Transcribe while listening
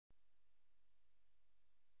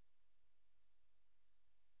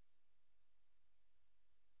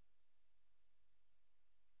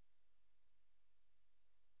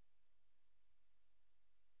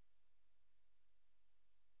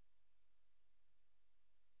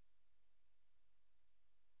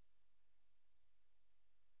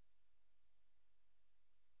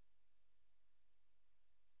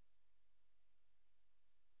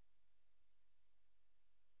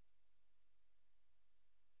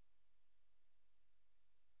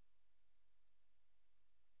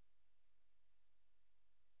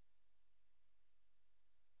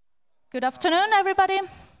Good afternoon, everybody.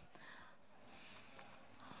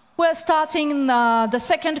 We're starting the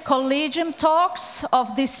second Collegium Talks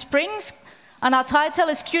of this spring, and our title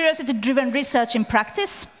is Curiosity-Driven Research in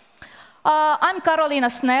Practice. I'm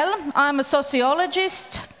Karoliina Snell. I'm a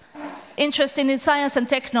sociologist, interested in science and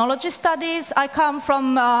technology studies. I come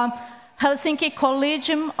from Helsinki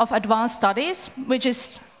Collegium of Advanced Studies, which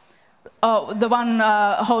is the one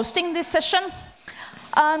hosting this session.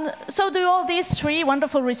 And so do all these three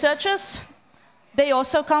wonderful researchers. They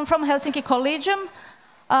also come from Helsinki Collegium.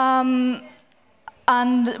 And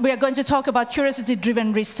we are going to talk about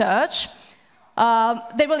curiosity-driven research.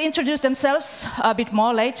 They will introduce themselves a bit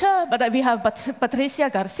more later, but we have Patricia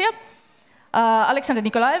Garcia, Alexandre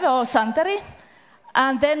Nikolaev or Santeri.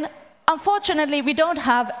 And then, unfortunately, we don't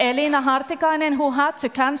have Elina Hartikainen, who had to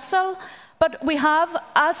cancel. But we have,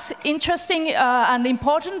 as interesting and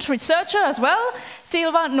important researcher as well,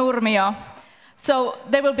 Silva, Nurmio. So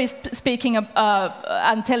they will be speaking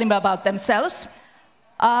and telling about themselves.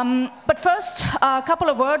 But first, a couple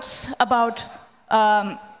of words about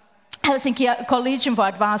Helsinki Collegium for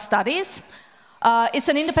Advanced Studies. It's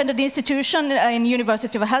an independent institution in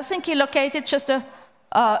University of Helsinki, located just a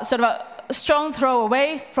sort of a strong throw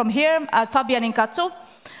away from here at Fabianinkatu.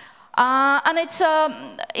 And it's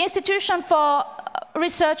an institution for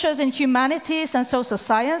researchers in humanities and social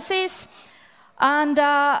sciences. And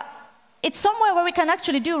it's somewhere where we can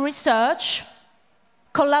actually do research,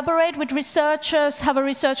 collaborate with researchers, have a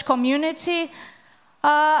research community.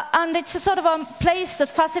 And it's a sort of a place that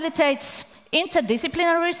facilitates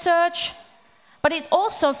interdisciplinary research, but it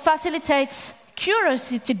also facilitates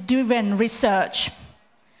curiosity-driven research.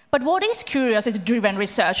 But what is curiosity-driven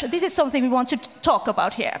research? This is something we want to talk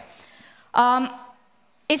about here.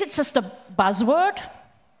 Is it just a buzzword?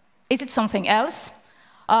 Is it something else?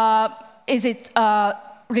 Is it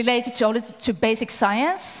related only to basic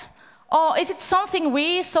science? Or is it something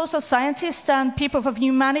we, social scientists and people of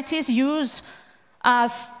humanities, use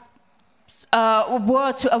as a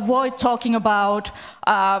word to avoid talking about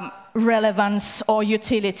relevance or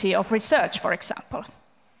utility of research, for example?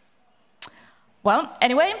 Well,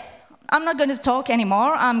 anyway, I'm not going to talk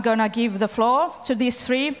anymore. I'm going to give the floor to these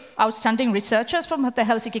three outstanding researchers from the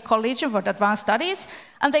Helsinki Collegium for Advanced Studies,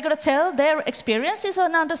 and they're going to tell their experiences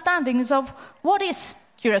and understandings of what is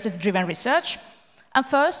curiosity-driven research. And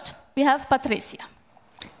first, we have Patricia.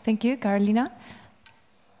 Thank you, Karoliina.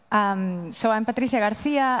 So I'm Patricia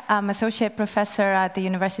Garcia. I'm associate professor at the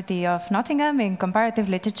University of Nottingham in comparative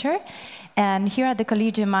literature. And here at the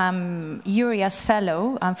Collegium, I'm Urias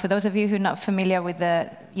Fellow. And for those of you who are not familiar with the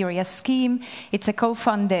Urias scheme, it's a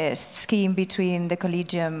co-funded scheme between the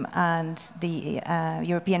Collegium and the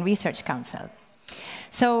European Research Council.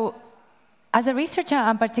 So as a researcher,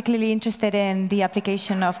 I'm particularly interested in the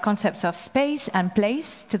application of concepts of space and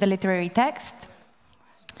place to the literary text,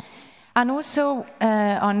 and also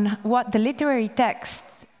on what the literary text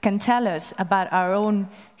can tell us about our own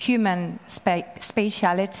human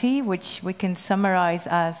spatiality, which we can summarize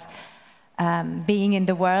as being in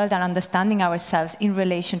the world and understanding ourselves in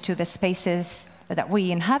relation to the spaces that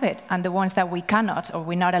we inhabit and the ones that we cannot or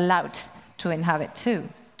we're not allowed to inhabit too.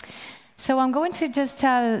 So I'm going to just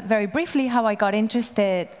tell very briefly how I got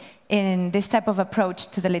interested in this type of approach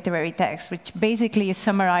to the literary text, which basically is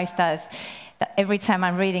summarized as that every time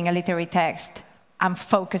I'm reading a literary text, I'm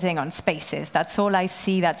focusing on spaces. That's all I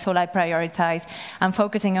see, that's all I prioritize. I'm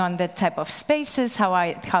focusing on the type of spaces,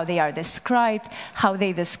 how they are described, how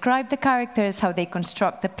they describe the characters, how they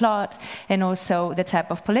construct the plot, and also the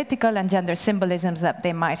type of political and gender symbolisms that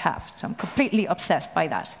they might have. So I'm completely obsessed by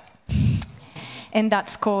that. And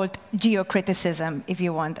that's called geocriticism, if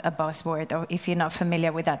you want a buzzword, or if you're not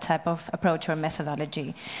familiar with that type of approach or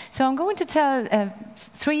methodology. So I'm going to tell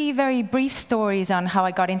three very brief stories on how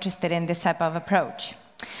I got interested in this type of approach.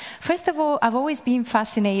 First of all, I've always been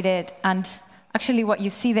fascinated, and actually what you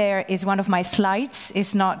see there is one of my slides.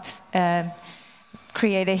 It's not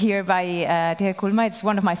created here by Tia Kulma, it's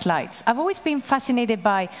one of my slides. I've always been fascinated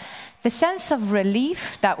by the sense of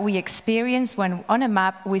relief that we experience when on a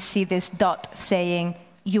map we see this dot saying,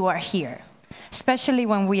 you are here. Especially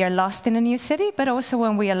when we are lost in a new city, but also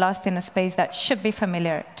when we are lost in a space that should be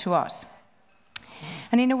familiar to us.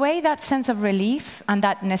 And in a way, that sense of relief and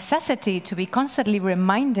that necessity to be constantly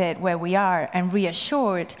reminded where we are and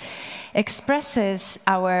reassured expresses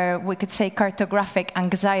our, we could say, cartographic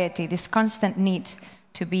anxiety, this constant need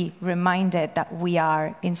to be reminded that we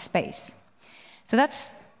are in space. So that's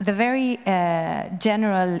the very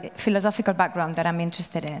general philosophical background that I'm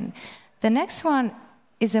interested in. The next one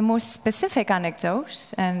is a more specific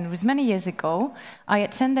anecdote, and it was many years ago. I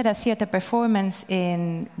attended a theater performance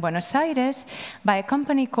in Buenos Aires by a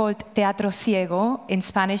company called Teatro Ciego, in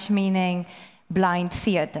Spanish meaning blind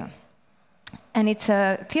theater. And it's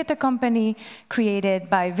a theater company created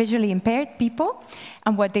by visually impaired people.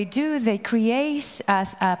 And what they do, they create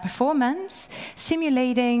a performance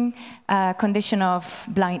simulating a condition of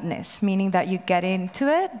blindness, meaning that you get into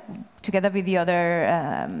it together with the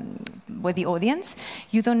with the audience.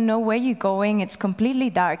 You don't know where you're going. It's completely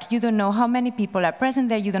dark. You don't know how many people are present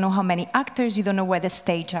there. You don't know how many actors. You don't know where the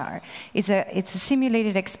stage are. It's a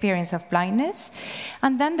simulated experience of blindness.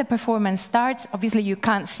 And then the performance starts. Obviously, you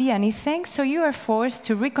can't see anything, so you are forced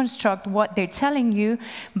to reconstruct what they're telling you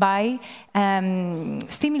by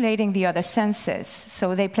stimulating the other senses.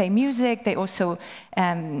 So they play music. They also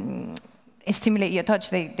stimulate your touch.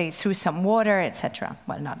 They threw some water, etc.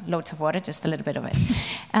 Well, not loads of water, just a little bit of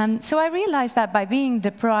it. So I realized that by being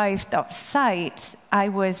deprived of sight, I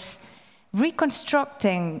was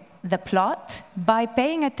reconstructing the plot by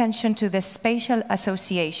paying attention to the spatial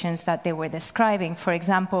associations that they were describing. For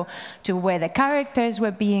example, to where the characters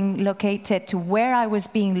were being located, to where I was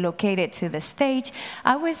being located to the stage.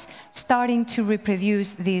 I was starting to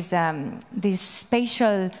reproduce these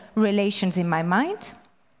spatial relations in my mind,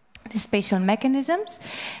 the spatial mechanisms.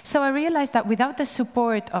 So I realized that without the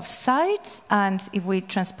support of sight, and if we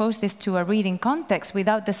transpose this to a reading context,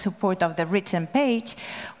 without the support of the written page,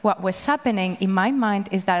 what was happening in my mind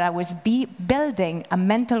is that I was building a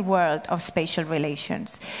mental world of spatial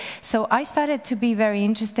relations. So I started to be very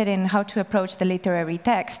interested in how to approach the literary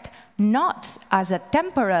text, not as a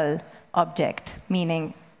temporal object,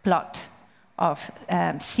 meaning plot of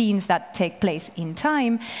scenes that take place in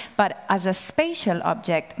time, but as a spatial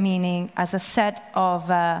object, meaning as a set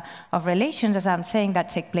of relations, as I'm saying, that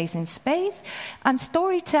take place in space, and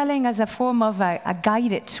storytelling as a form of a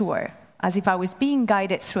guided tour, as if I was being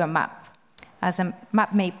guided through a map, as a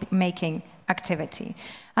map-making activity.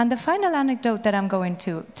 And the final anecdote that I'm going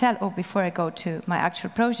to tell, before I go to my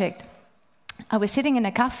actual project, I was sitting in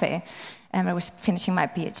a cafe, and I was finishing my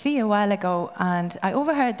PhD a while ago, and I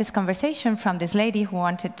overheard this conversation from this lady who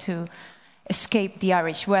wanted to escape the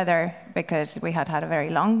Irish weather because we had had a very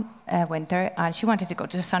long winter, and she wanted to go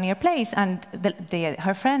to a sunnier place. And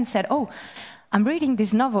her friend said, "Oh, I'm reading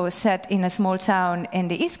this novel set in a small town in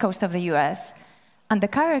the east coast of the US, and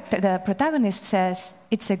the protagonist says,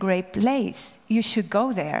 it's a great place, you should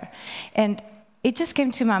go there." And it just came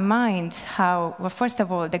to my mind how, well, first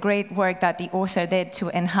of all, the great work that the author did to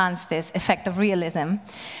enhance this effect of realism,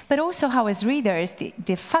 but also how, as readers,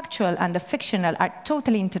 the factual and the fictional are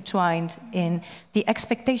totally intertwined in the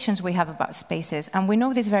expectations we have about spaces. And we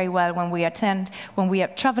know this very well when we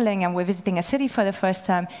are traveling and we're visiting a city for the first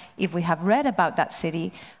time, if we have read about that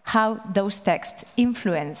city, how those texts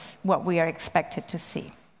influence what we are expected to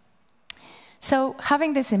see. So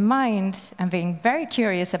having this in mind and being very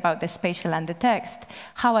curious about the spatial and the text,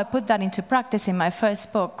 how I put that into practice in my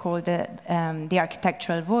first book called The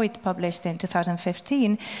Architectural Void, published in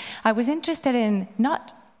 2015, I was interested in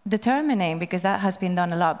not determining, because that has been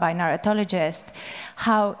done a lot by narratologists,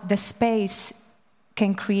 how the space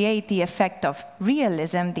can create the effect of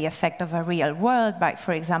realism, the effect of a real world, by,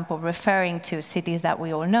 for example, referring to cities that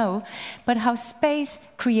we all know, but how space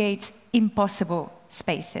creates impossible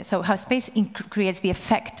spaces. So how space creates the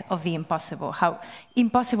effect of the impossible, how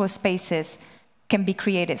impossible spaces can be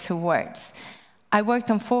created through words. I worked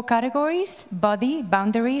on 4 categories: body,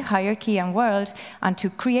 boundary, hierarchy, and world. And to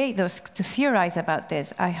create those, to theorize about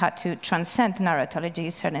this, I had to transcend narratology,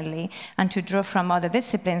 certainly, and to draw from other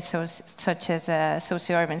disciplines, such as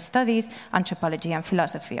socio-urban studies, anthropology, and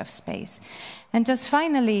philosophy of space. And just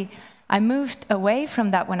finally, I moved away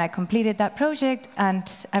from that when I completed that project, and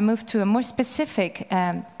I moved to a more specific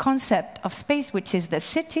concept of space, which is the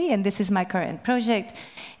city, and this is my current project.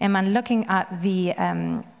 And I'm looking at the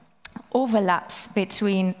overlaps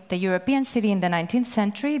between the European city in the 19th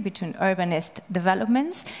century, between urbanist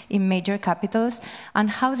developments in major capitals, and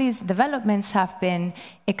how these developments have been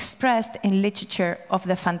expressed in literature of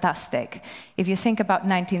the fantastic. If you think about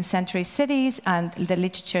 19th century cities and the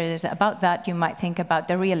literature about that, you might think about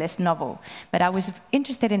the realist novel. But I was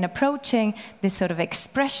interested in approaching this sort of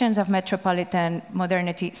expressions of metropolitan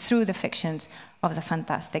modernity through the fictions of the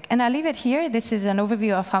fantastic. And I leave it here. This is an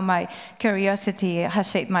overview of how my curiosity has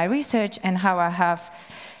shaped my research and how I have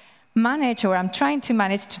managed, or I'm trying to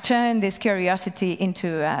manage, to turn this curiosity into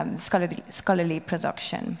scholarly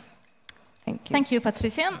production. Thank you. Thank you,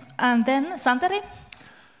 Patricia. And then Santeri.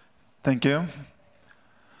 Thank you.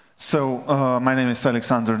 My name is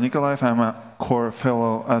Alexandre Nikolaev. I'm a core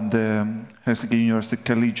fellow at the Helsinki University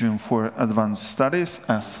Collegium for Advanced Studies,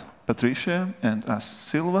 as Patricia and as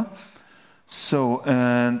Silva. So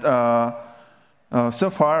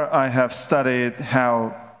far I have studied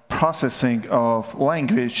how processing of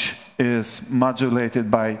language is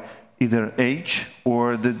modulated by either age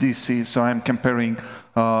or the DC. So I'm comparing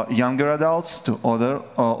younger adults to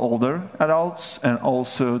older adults, and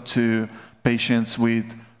also to patients with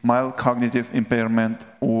mild cognitive impairment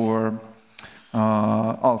or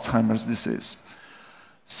Alzheimer's disease.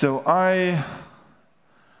 So I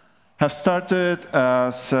have started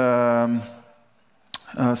as I've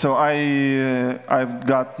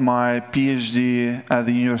got my PhD at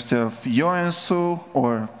the University of Joensuu,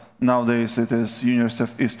 or nowadays it is University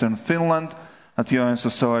of Eastern Finland at Joensuu.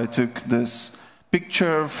 So I took this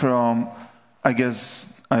picture from, I guess,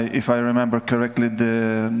 if I remember correctly,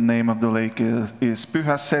 the name of the lake is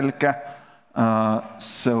Pyhäselkä.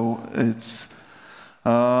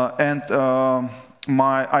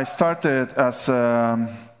 I started as a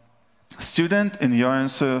student in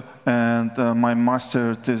Joensuu, and my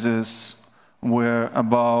master thesis were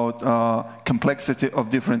about complexity of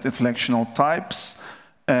different intellectual types.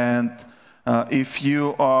 And if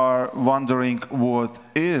you are wondering what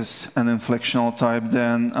is an inflectional type,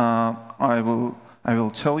 then I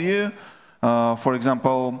will tell you. For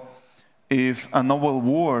example, if a novel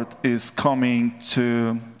word is coming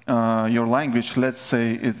to your language, let's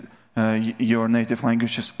say your native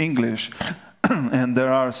language is English, and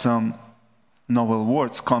there are some novel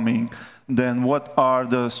words coming, then what are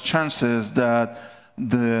those chances that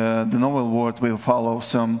the novel word will follow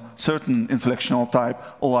some certain inflectional type,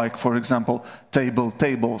 like, for example,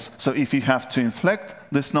 tables. So if you have to inflect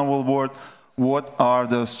this novel word, what are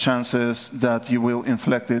those chances that you will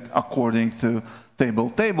inflect it according to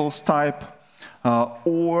tables type,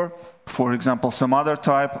 or, for example, some other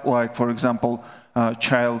type, like, for example,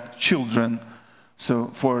 children.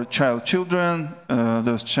 So for children,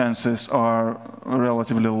 those chances are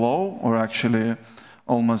relatively low, or actually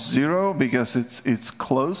almost zero, because it's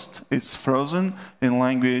closed, it's frozen in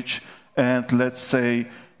language. And let's say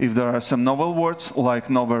if there are some novel words, like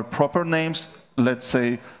novel proper names, let's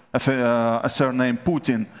say a surname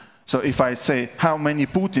Putin. So if I say how many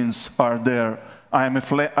Putins are there, I am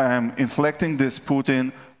inflecting this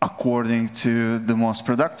Putin according to the most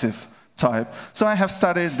productive type. So I have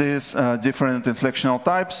studied these different inflectional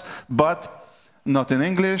types, but not in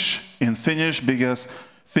English, in Finnish, because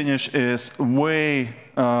Finnish is way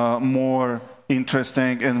more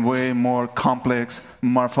interesting and way more complex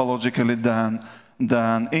morphologically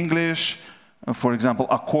than English. For example,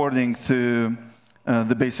 according to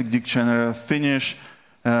the basic dictionary of Finnish,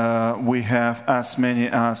 we have as many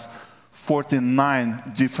as 49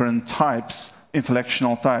 different types,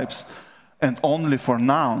 inflectional types, and only for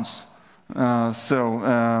nouns. I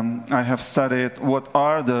have studied what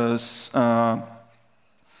are those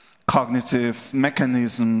cognitive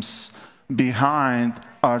mechanisms behind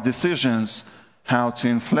our decisions, how to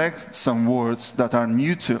inflect some words that are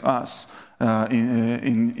new to us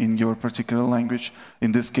in your particular language.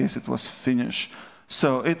 In this case, it was Finnish.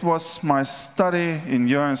 So it was my study in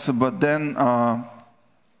Joensuu, but then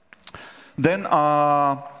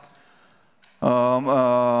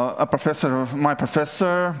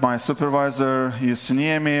my supervisor, Jussi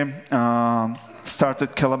Niemi,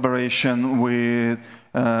 started collaboration with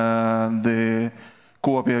the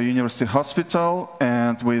Kuopio University Hospital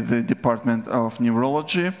and with the Department of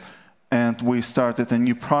Neurology, and we started a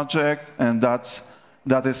new project, and that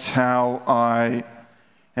is how I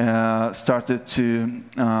started to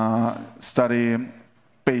study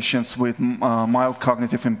patients with mild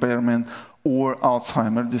cognitive impairment or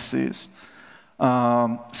Alzheimer's disease.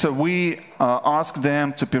 So we asked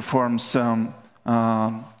them to perform some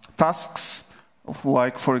tasks,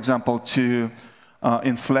 like, for example, to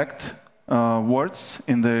inflect words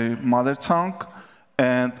in their mother tongue,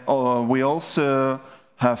 and we also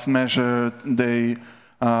have measured the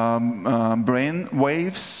brain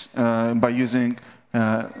waves by using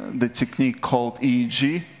the technique called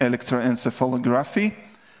EEG, electroencephalography.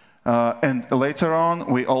 And later on,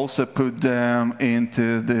 we also put them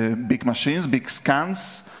into the big machines, big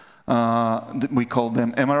scans. We call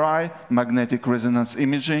them MRI, magnetic resonance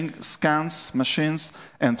imaging scans machines,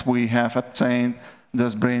 and we have obtained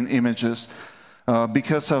those brain images.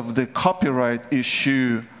 Because of the copyright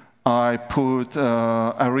issue, I put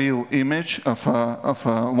a real image of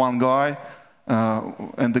one guy,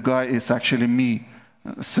 and the guy is actually me.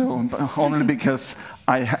 So only because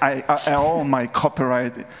I own my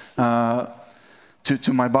copyright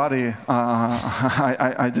to my body,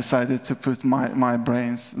 I decided to put my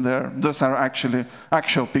brains there. Those are actually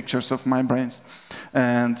actual pictures of my brains,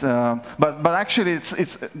 and but actually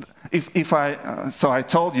it's if I so I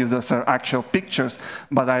told you those are actual pictures,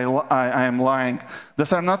 but I am lying.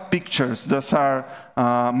 Those are not pictures. Those are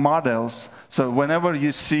models. So whenever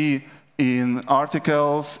you see in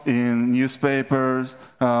articles, in newspapers,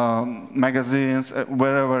 magazines,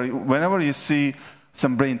 whenever you see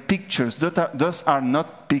some brain pictures, those are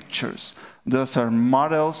not pictures. Those are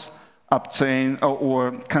models obtained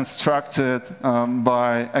or constructed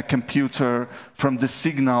by a computer from the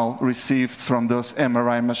signal received from those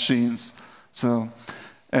MRI machines. So,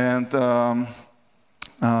 and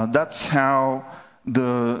that's how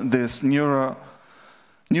this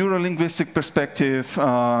neurolinguistic perspective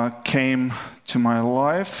came to my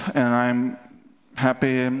life, and I'm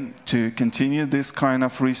happy to continue this kind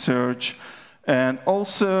of research. And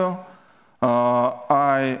also,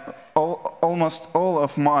 almost all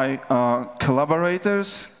of my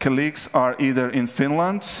colleagues are either in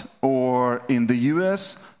Finland or in the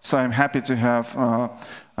US, so I'm happy to have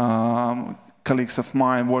colleagues of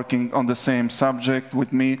mine working on the same subject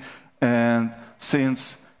with me. And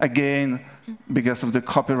since, again, because of the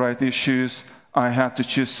copyright issues, I had to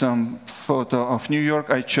choose some photo of New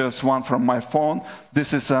York. I chose one from my phone.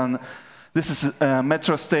 This is a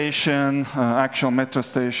metro station, actual metro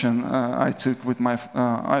station I took with my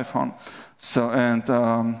iPhone. So, and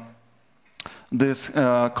this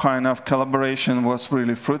kind of collaboration was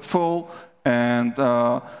really fruitful, and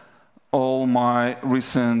all my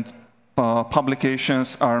recent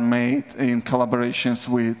publications are made in collaborations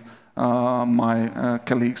with my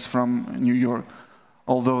colleagues from New York,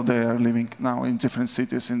 although they are living now in different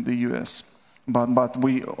cities in the US. But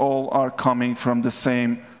we all are coming from the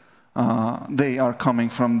same. They are coming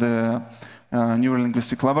from the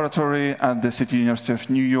Neurolinguistic Laboratory at the City University of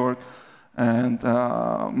New York, and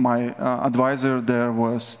my advisor there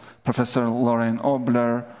was Professor Lorraine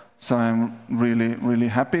Obler, so I'm really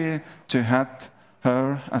happy to have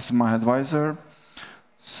her as my advisor.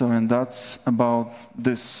 So, and that's about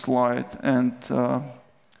this slide, and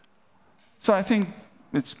so I think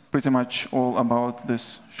it's pretty much all about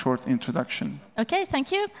this short introduction. Okay,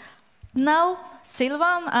 thank you. Now,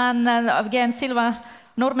 Silva, and again, Silva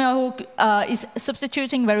Nurmio, who is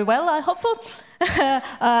substituting very well, I hope.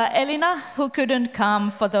 Elina, who couldn't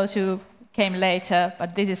come, for those who came later,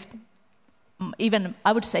 but this is even,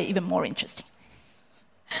 I would say, even more interesting.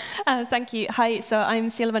 Thank you. Hi, so I'm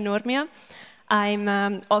Silva Nurmio.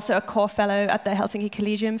 I'm also a core fellow at the Helsinki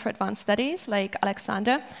Collegium for Advanced Studies, like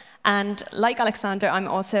Alexandre. And like Alexandre, I'm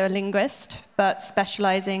also a linguist, but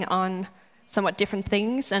specializing on somewhat different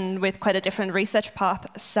things and with quite a different research path.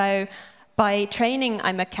 So by training,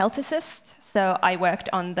 I'm a Celticist. So I worked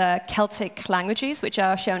on the Celtic languages, which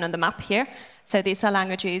are shown on the map here. So these are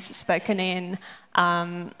languages spoken in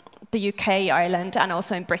the UK, Ireland, and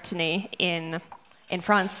also in Brittany in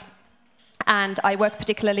France. And I work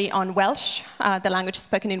particularly on Welsh, the language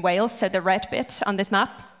spoken in Wales, so the red bit on this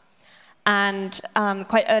map. And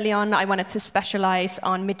quite early on, I wanted to specialize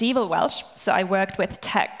on medieval Welsh. So I worked with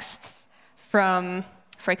texts from,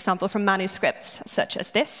 for example, from manuscripts such as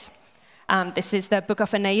this. This is the Book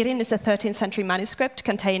of Aneirin. It's a 13th century manuscript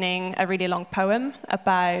containing a really long poem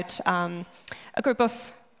about a group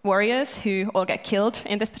of warriors who all get killed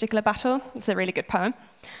in this particular battle. It's a really good poem.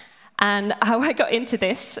 And how I got into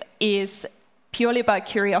this is purely about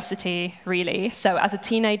curiosity, really. So as a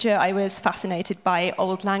teenager, I was fascinated by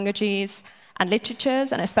old languages and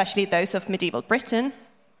literatures, and especially those of medieval Britain.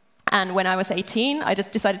 And when I was 18, I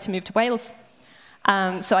just decided to move to Wales.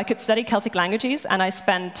 So I could study Celtic languages, and I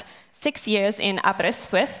spent 6 years in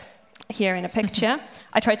Aberystwyth, here in a picture.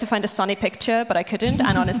 I tried to find a sunny picture, but I couldn't.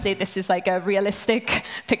 And honestly, this is like a realistic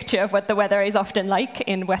picture of what the weather is often like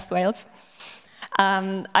in West Wales.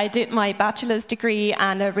 I did my bachelor's degree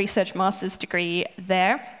and a research master's degree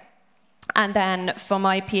there. And then for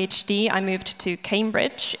my PhD, I moved to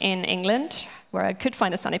Cambridge in England, where I could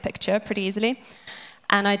find a sunny picture pretty easily.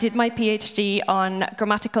 And I did my PhD on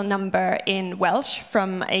grammatical number in Welsh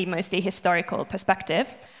from a mostly historical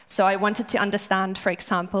perspective. So I wanted to understand, for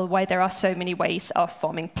example, why there are so many ways of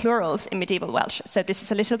forming plurals in medieval Welsh. So this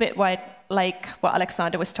is a little bit like what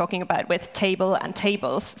Alexandre was talking about with table and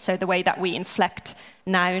tables, so the way that we inflect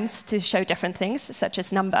nouns to show different things, such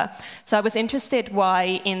as number. So I was interested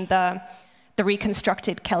why in the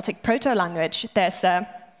reconstructed Celtic proto-language, there's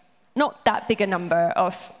not that big a number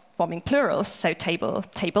of forming plurals, so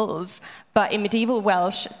tables. But in medieval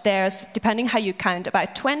Welsh, there's, depending how you count,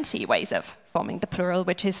 about 20 ways of forming the plural,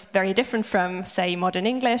 which is very different from, say, modern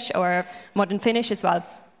English or modern Finnish as well.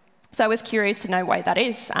 So I was curious to know why that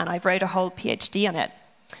is, and I wrote a whole PhD on it.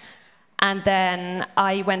 And then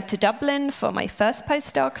I went to Dublin for my first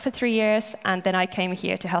postdoc for 3 years, and then I came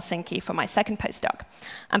here to Helsinki for my second postdoc.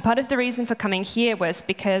 And part of the reason for coming here was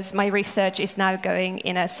because my research is now going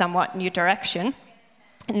in a somewhat new direction.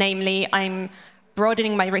 Namely, I'm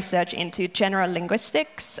broadening my research into general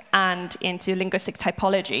linguistics and into linguistic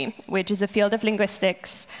typology, which is a field of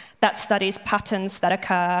linguistics that studies patterns that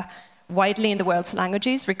occur widely in the world's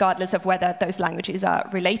languages, regardless of whether those languages are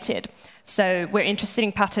related. So we're interested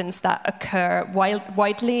in patterns that occur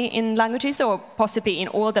widely in languages, or possibly in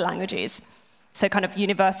all the languages. So kind of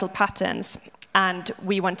universal patterns. And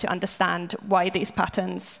we want to understand why these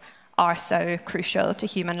patterns are so crucial to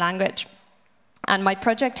human language. And my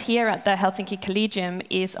project here at the Helsinki Collegium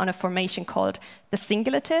is on a formation called the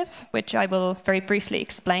singulative, which I will very briefly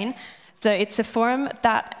explain. So it's a form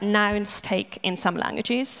that nouns take in some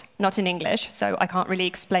languages, not in English, so I can't really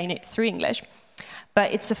explain it through English.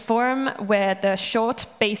 But it's a form where the short,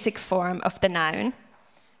 basic form of the noun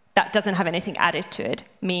that doesn't have anything added to it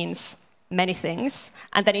means many things,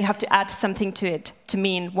 and then you have to add something to it to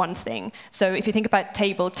mean one thing. So if you think about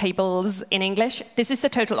tables in English, this is the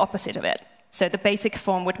total opposite of it. So the basic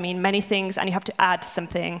form would mean many things, and you have to add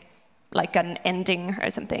something like an ending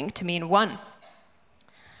or something to mean one.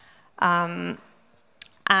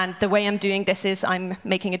 And the way I'm doing this is I'm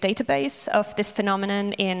making a database of this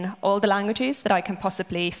phenomenon in all the languages that I can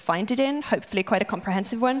possibly find it in, hopefully quite a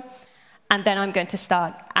comprehensive one. And then I'm going to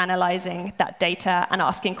start analyzing that data and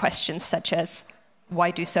asking questions such as, why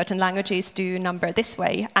do certain languages do number this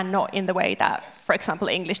way and not in the way that, for example,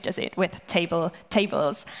 English does it with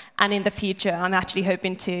tables? And in the future, I'm actually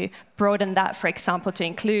hoping to broaden that, for example, to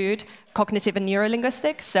include cognitive and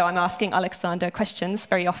neurolinguistics. So I'm asking Alexandre questions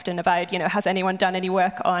very often about, has anyone done any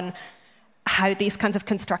work on how these kinds of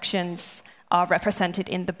constructions are represented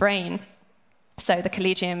in the brain? So the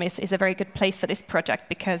Collegium is a very good place for this project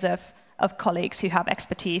because of colleagues who have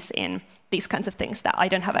expertise in these kinds of things that I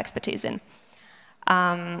don't have expertise in.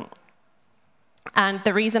 And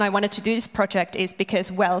the reason I wanted to do this project is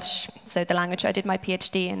because Welsh, so the language I did my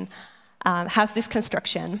PhD in, has this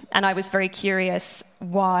construction, and I was very curious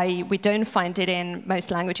why we don't find it in most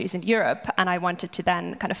languages in Europe, and I wanted to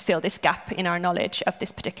then kind of fill this gap in our knowledge of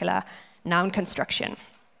this particular noun construction.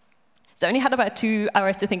 So I only had about 2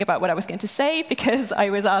 hours to think about what I was going to say, because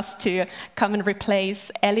I was asked to come and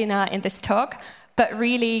replace Elina in this talk. But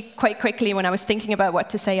really, quite quickly, when I was thinking about what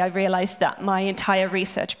to say, I realized that my entire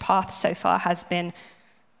research path so far has been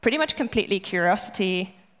pretty much completely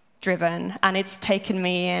curiosity-driven, and it's taken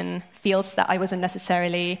me in fields that I wasn't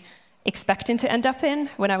necessarily expecting to end up in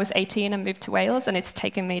when I was 18 and moved to Wales, and it's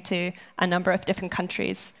taken me to a number of different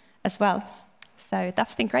countries as well. So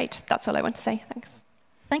that's been great. That's all I want to say. Thanks.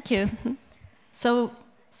 Thank you. So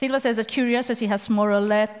Silva says that curiosity has more or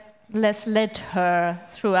less led her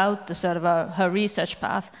throughout the sort of her research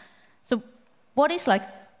path. So what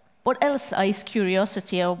else is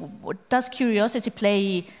curiosity, or does curiosity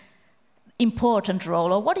play important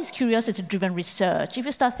role, or what is curiosity-driven research? If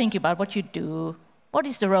you start thinking about what you do, what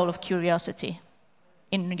is the role of curiosity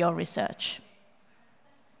in your research?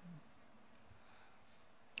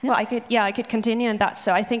 Well, I could continue on that.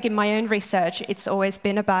 So I think in my own research, it's always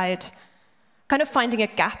been about kind of finding a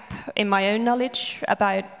gap in my own knowledge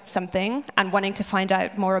about something and wanting to find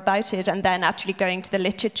out more about it, and then actually going to the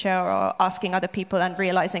literature or asking other people and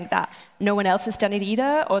realizing that no one else has done it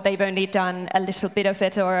either, or they've only done a little bit of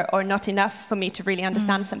it, or not enough for me to really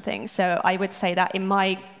understand something. So I would say that in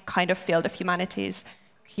my kind of field of humanities,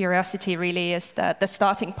 curiosity really is the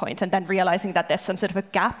starting point, and then realizing that there's some sort of a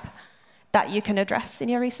gap that you can address in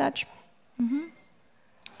your research. Mm-hmm.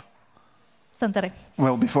 Santeri.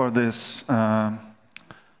 Well, before this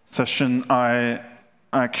session, I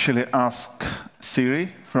actually asked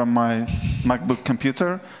Siri from my MacBook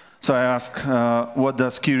computer. So I asked, what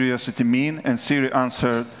does curiosity mean? And Siri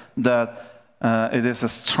answered that it is a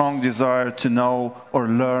strong desire to know or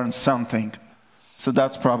learn something. So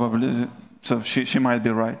that's probably, so she might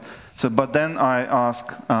be right. So, but then I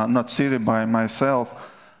asked, not Siri, by myself,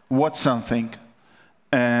 what's something?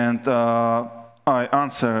 And I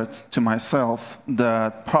answered to myself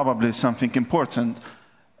that probably something important,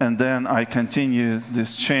 and then I continued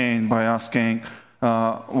this chain by asking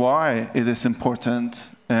why it is important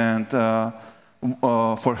and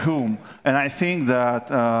for whom. And I think that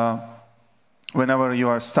whenever you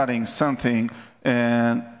are studying something,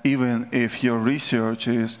 and even if your research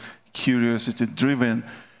is curiosity-driven,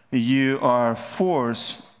 you are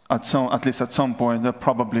forced, at least at some point,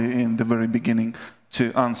 probably in the very beginning,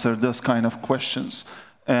 to answer those kind of questions.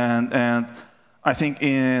 And I think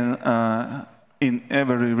in in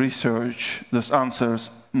every research, those answers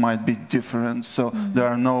might be different. So there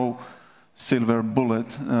are no silver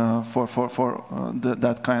bullet for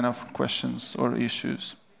that kind of questions or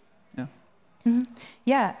issues. Yeah.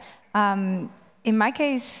 Yeah. In my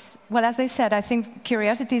case, well, as I said, I think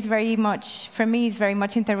curiosity is very much, for me, is very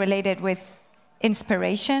much interrelated with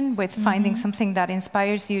inspiration, with finding something that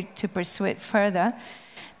inspires you to pursue it further.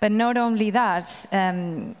 But not only that,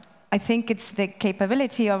 I think it's the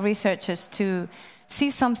capability of researchers to see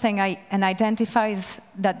something and identify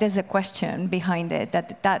that there's a question behind it,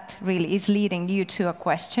 that really is leading you to a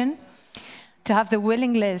question, to have the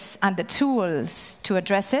willingness and the tools to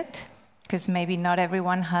address it, because maybe not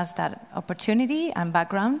everyone has that opportunity and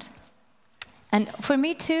background. And for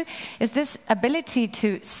me too, is this ability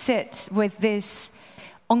to sit with this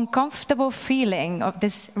uncomfortable feeling, of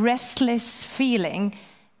this restless feeling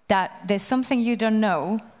that there's something you don't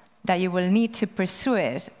know, that you will need to pursue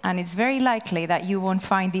it, and it's very likely that you won't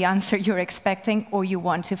find the answer you're expecting or you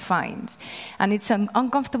want to find. And it's an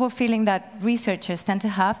uncomfortable feeling that researchers tend to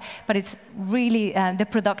have, but it's really the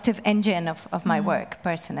productive engine of my work,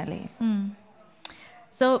 personally.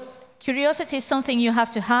 So curiosity is something you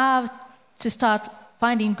have to start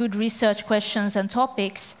finding good research questions and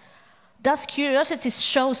topics. Does curiosity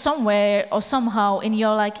show somewhere or somehow in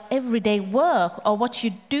your everyday work or what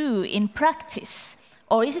you do in practice?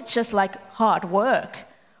 Or is it just hard work?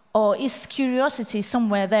 Or is curiosity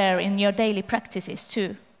somewhere there in your daily practices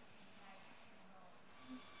too?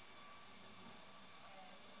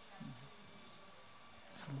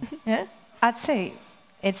 Yeah? I'd say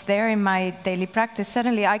it's there in my daily practice.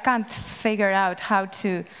 Certainly, I can't figure out how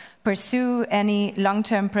to pursue any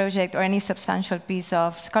long-term project or any substantial piece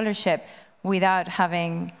of scholarship without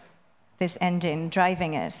having this engine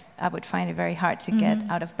driving it. I would find it very hard to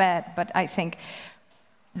get out of bed. But I think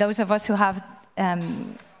those of us who have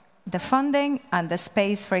the funding and the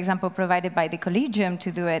space, for example, provided by the Collegium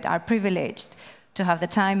to do it, are privileged to have the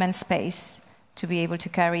time and space to be able to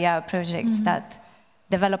carry out projects that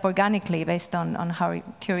develop organically based on how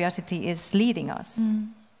curiosity is leading us.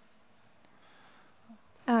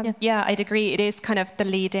 Yeah, I'd agree. It is kind of the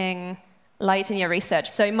leading light in your research.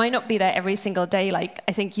 So it might not be there every single day.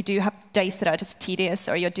 I think you do have days that are just tedious,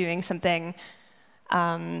 or you're doing something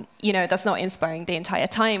that's not inspiring the entire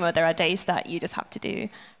time, or there are days that you just have to do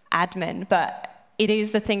admin. But it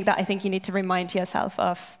is the thing that I think you need to remind yourself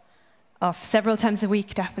of several times a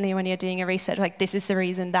week, definitely when you're doing a research. This is the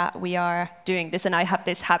reason that we are doing this. And I have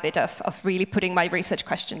this habit of really putting my research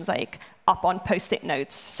questions up on post-it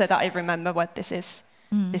notes so that I remember what this is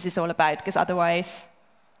all about, because otherwise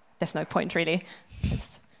there's no point really.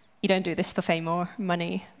 You don't do this for fame or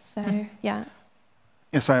money. So yeah.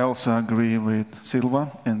 Yes, I also agree with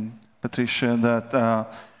Silva and Patricia that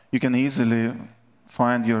you can easily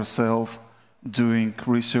find yourself doing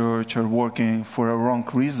research or working for a wrong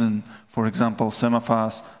reason. For example, some of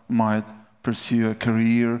us might pursue a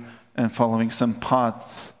career and following some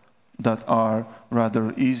paths that are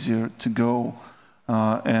rather easier to go,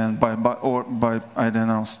 and by I don't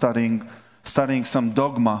know, studying some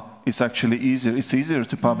dogma is actually easier. It's easier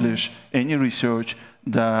to publish any research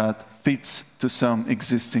that fits to some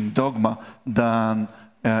existing dogma than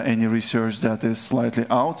any research that is slightly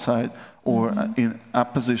outside or in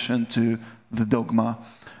opposition to the dogma.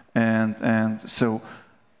 And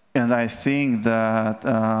I think that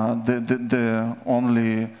the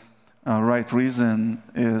only right reason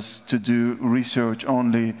is to do research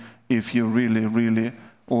only if you really, really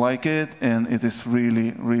like it and it is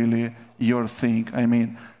really, really your thing. I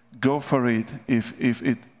mean, go for it. If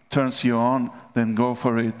it turns you on, then go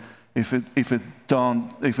for it. If it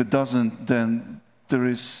doesn't, then there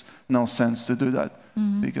is no sense to do that,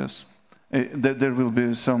 because there will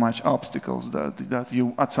be so much obstacles that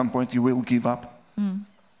you at some point you will give up.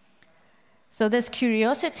 So there's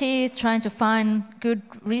curiosity, trying to find good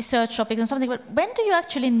research topics and something. But when do you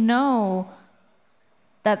actually know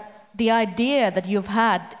that the idea that you've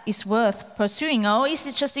had is worth pursuing, or is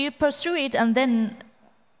it just that you pursue it and then?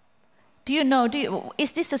 Do you know?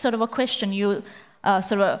 Is this a sort of a question you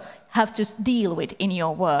sort of have to deal with in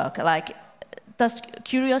your work? Does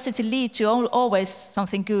curiosity lead to always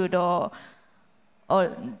something good, or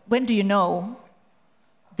when do you know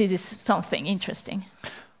this is something interesting?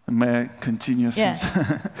 May I continue? Since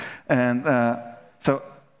and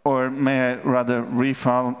or may I rather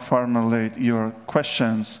reformulate your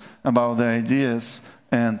questions about the ideas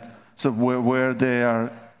and so where they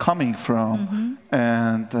are coming from.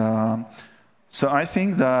 And so I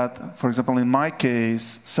think that, for example, in my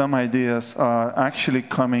case, some ideas are actually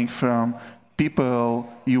coming from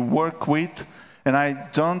people you work with, and I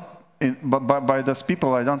don't by those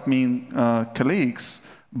people, I don't mean colleagues,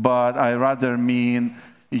 but I rather mean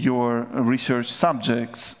your research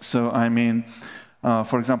subjects. So I mean,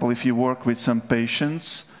 for example, if you work with some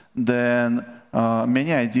patients, then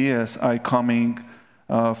many ideas are coming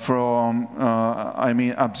from,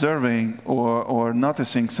 observing or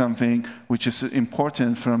noticing something which is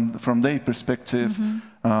important from their perspective.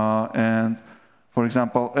 And for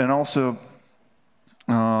example, and also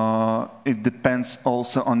it depends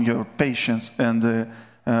also on your patients and the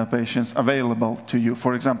patients available to you.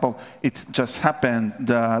 For example, it just happened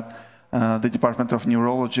that the Department of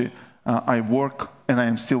Neurology I work and I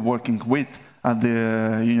am still working with at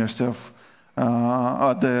the University of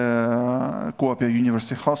at the Kuopio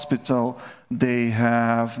University Hospital. They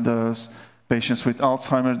have those patients with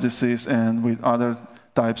Alzheimer's disease and with other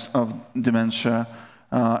types of dementia.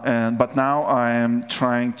 But now I am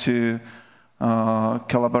trying to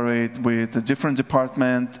collaborate with a different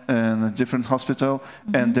department and a different hospital,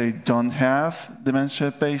 and they don't have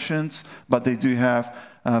dementia patients, but they do have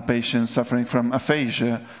patients suffering from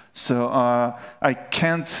aphasia. So I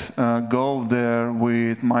can't go there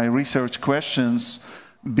with my research questions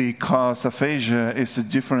because aphasia is a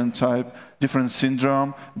different type, different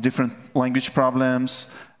syndrome, different language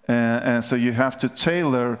problems. And so you have to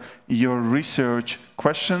tailor your research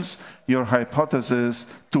questions, your hypothesis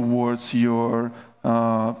towards your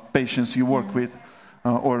patients you work with.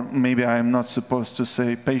 Or maybe I'm not supposed to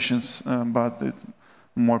say patients, but a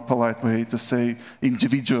more polite way to say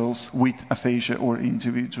individuals with aphasia or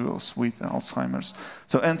individuals with Alzheimer's.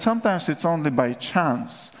 So, and sometimes it's only by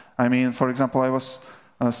chance. I mean, for example, I was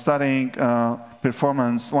studying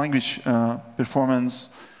performance, language performance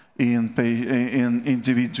in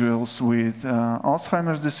individuals with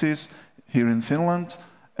Alzheimer's disease here in Finland,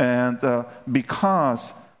 and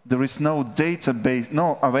because there is no database,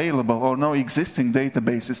 no available or no existing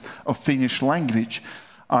databases of Finnish language,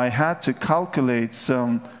 I had to calculate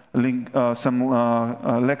some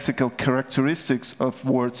lexical characteristics of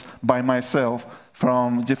words by myself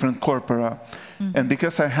from different corpora. And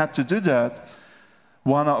because I had to do that,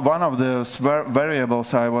 one of those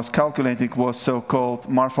variables I was calculating was so-called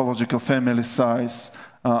morphological family size.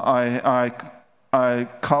 I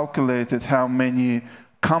calculated how many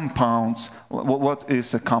compounds, what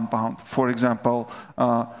is a compound? For example,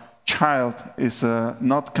 child is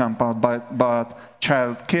not compound, but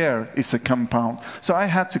child care is a compound. So I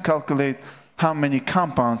had to calculate how many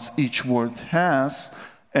compounds each word has,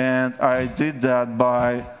 and I did that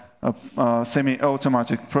by a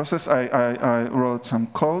semi-automatic process. I wrote some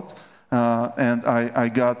code, and I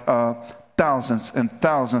got thousands and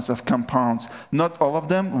thousands of compounds. Not all of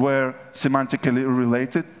them were semantically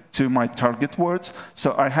related to my target words,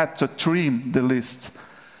 so I had to trim the list.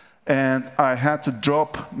 And I had to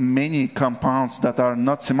drop many compounds that are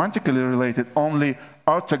not semantically related, only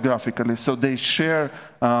orthographically, so they share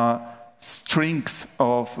strings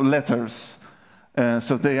of letters.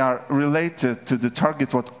 So they are related to the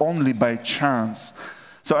target word only by chance.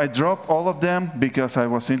 So I dropped all of them because I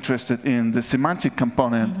was interested in the semantic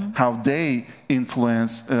component, how they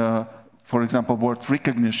influence, for example, word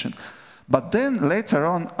recognition. But then later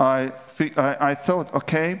on, I thought,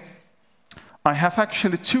 okay, I have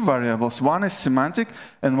actually two variables. One is semantic,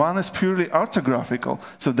 and one is purely orthographical.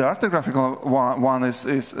 So the orthographical one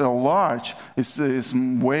is large, is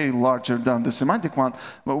way larger than the semantic one.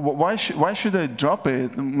 But why should I drop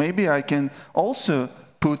it? Maybe I can also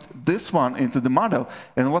put this one into the model.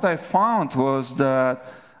 And what I found was that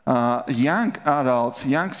young adults,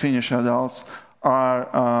 young Finnish adults,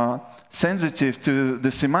 are sensitive to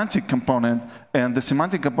the semantic component, and the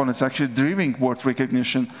semantic component is actually driving word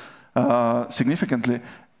recognition significantly,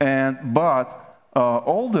 but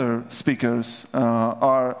older speakers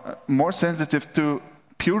are more sensitive to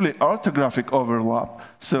purely orthographic overlap.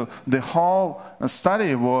 So the whole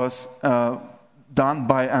study was done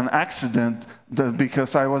by an accident,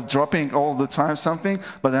 because I was dropping all the time something,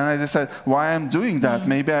 but then I decided, why I'm doing that?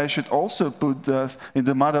 Maybe I should also put this in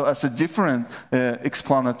the model as a different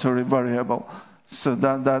explanatory variable. So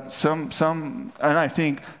that some, and I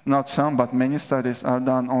think not some, but many studies are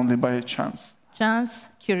done only by chance. Chance,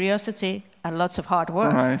 curiosity, and lots of hard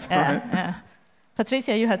work. Right. Yeah.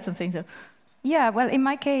 Patricia, you had something to... Yeah, well, in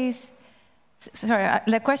my case, sorry,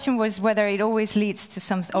 the question was whether it always leads to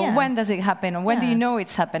something, or when does it happen, or when do you know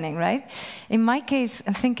it's happening, right? In my case,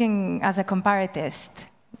 I'm thinking as a comparatist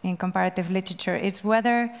in comparative literature, it's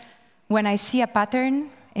whether when I see a pattern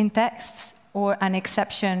in texts or an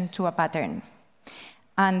exception to a pattern.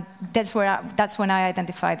 And that's when I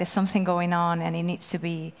identify there's something going on and it needs to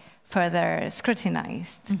be further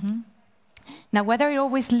scrutinized. Now, whether it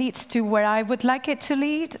always leads to where I would like it to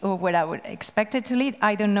lead or where I would expect it to lead,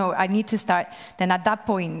 I don't know. I need to start. Then at that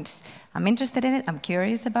point, I'm interested in it, I'm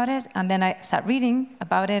curious about it, and then I start reading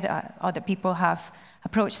about it. Other people have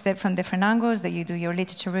approached it from different angles, that you do your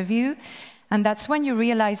literature review. And that's when you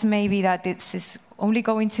realize maybe that this is only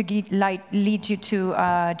going to lead you to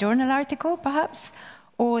a journal article, perhaps,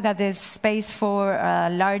 or that there's space for a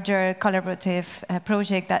larger collaborative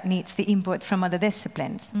project that needs the input from other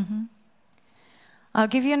disciplines. Mm-hmm. I'll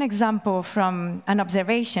give you an example from an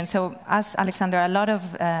observation. So as Alexandre, a lot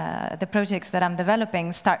of the projects that I'm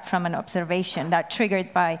developing start from an observation that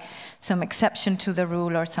triggered by some exception to the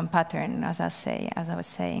rule or some pattern, as I was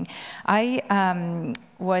saying. I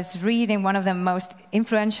was reading one of the most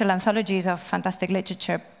influential anthologies of fantastic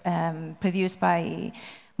literature produced by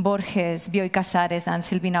Borges, Bioy Casares, and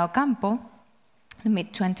Silvina Ocampo, in the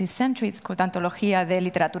mid-20th century. It's called Antología de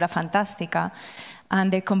Literatura Fantástica. And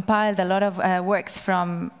they compiled a lot of works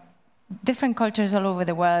from different cultures all over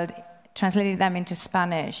the world, translated them into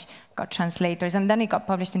Spanish, got translators, and then it got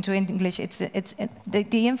published into English.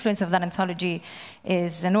 The influence of that anthology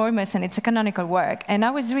is enormous, and it's a canonical work. And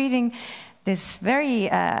I was reading this very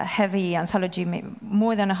heavy anthology,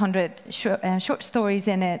 more than 100 short stories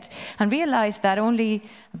in it, and realized that only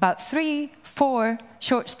about 3-4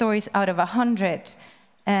 short stories out of 100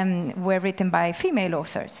 were written by female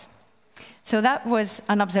authors. So that was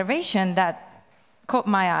an observation that caught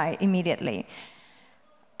my eye immediately.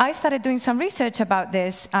 I started doing some research about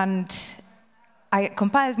this, and I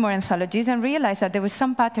compiled more anthologies and realized that there was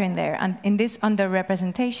some pattern there and in this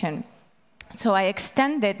underrepresentation. So I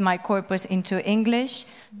extended my corpus into English,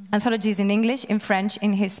 anthologies in English, in French,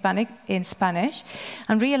 in Hispanic, in Spanish,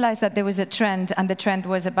 and realized that there was a trend, and the trend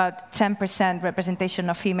was about 10% representation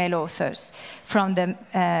of female authors from the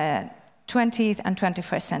 20th and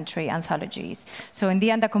 21st century anthologies. So in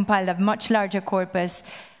the end, I compiled a much larger corpus.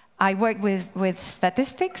 I worked with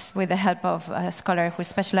statistics, with the help of a scholar who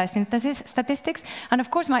specialized in statistics. And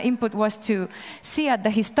of course, my input was to see at the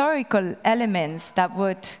historical elements that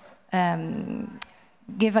would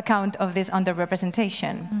give account of this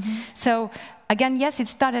underrepresentation. Mm-hmm. So again, yes, it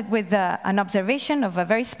started with an observation of a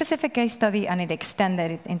very specific case study, and it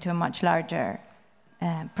extended it into a much larger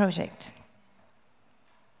project.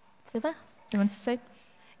 Silva, you want to say?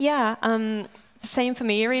 Yeah, same for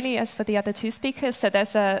me really as for the other two speakers. So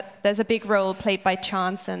there's a big role played by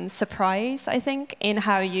chance and surprise, I think, in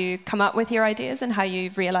how you come up with your ideas and how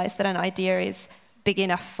you realize that an idea is big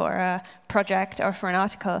enough for a project or for an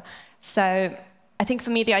article. So I think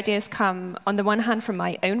for me the ideas come on the one hand from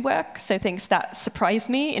my own work, so things that surprise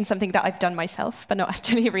me in something that I've done myself but not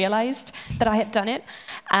actually realized that I had done it,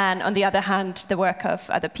 and on the other hand the work of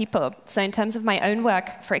other people. So in terms of my own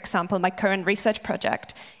work, for example, my current research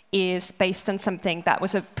project is based on something that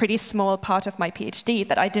was a pretty small part of my PhD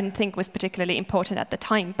that I didn't think was particularly important at the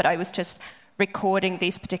time, but I was just recording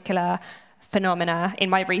these particular phenomena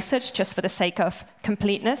in my research just for the sake of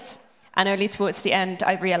completeness. And only towards the end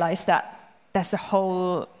I realized that there's a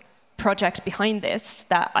whole project behind this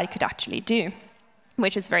that I could actually do,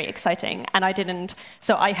 which is very exciting. And I didn't,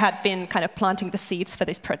 so I had been kind of planting the seeds for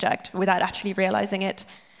this project without actually realizing it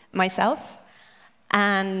myself.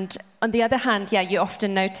 And on the other hand, yeah, you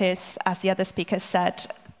often notice, as the other speakers said,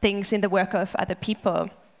 things in the work of other people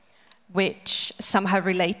which somehow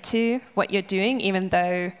relate to what you're doing, even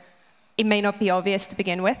though it may not be obvious to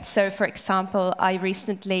begin with. So, for example, I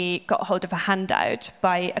recently got hold of a handout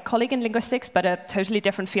by a colleague in linguistics, but a totally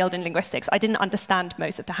different field in linguistics. I didn't understand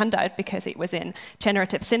most of the handout because it was in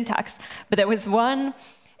generative syntax, but there was one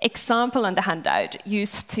example on the handout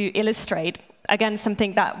used to illustrate, again,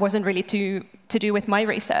 something that wasn't really to do with my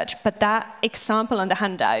research, but that example on the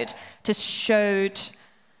handout just showed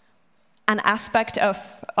an aspect of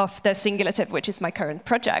the singulative, which is my current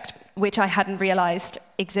project, which I hadn't realized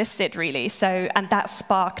existed really. So, and that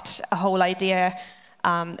sparked a whole idea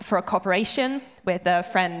for a cooperation with a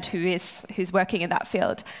friend who's working in that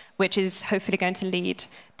field, which is hopefully going to lead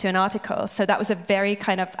to an article. So that was a very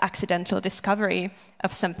kind of accidental discovery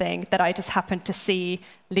of something that I just happened to see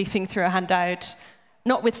leafing through a handout,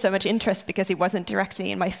 not with so much interest because it wasn't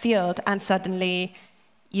directly in my field, and suddenly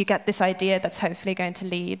you get this idea that's hopefully going to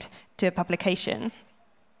lead to a publication.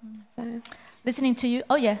 So. Listening to you,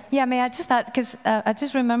 oh yeah. Yeah, may I just add, because I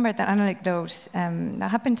just remembered an anecdote that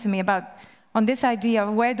happened to me about, on this idea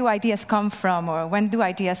of where do ideas come from or when do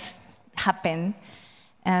ideas happen.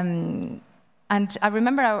 And I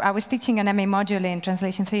remember I was teaching an MA module in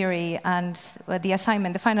translation theory, and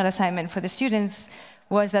the final assignment for the students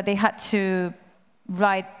was that they had to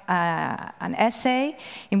write an essay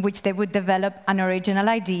in which they would develop an original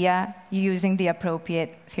idea using the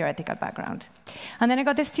appropriate theoretical background. And then I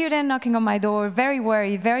got a student knocking on my door, very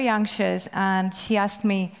worried, very anxious, and she asked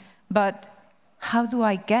me, but how do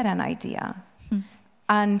I get an idea?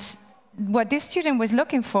 And what this student was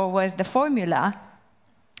looking for was the formula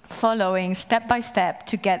following step by step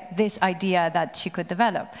to get this idea that she could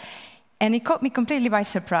develop. And it caught me completely by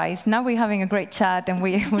surprise. Now we're having a great chat and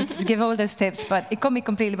we will just give all those tips, but it caught me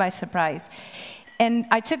completely by surprise. And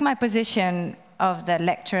I took my position of the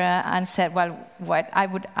lecturer and said, well, what I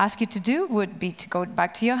would ask you to do would be to go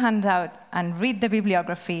back to your handout and read the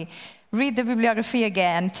bibliography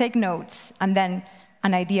again, take notes, and then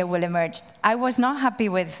an idea will emerge. I was not happy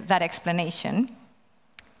with that explanation,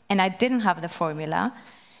 and I didn't have the formula.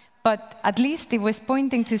 But at least it was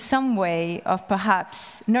pointing to some way of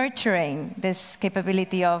perhaps nurturing this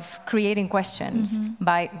capability of creating questions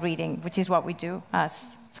by reading, which is what we do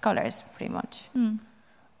as scholars, pretty much.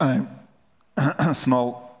 A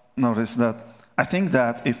small notice that I think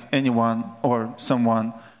that if anyone or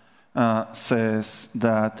someone says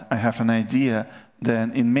that I have an idea,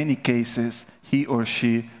 then in many cases he or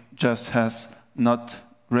she just has not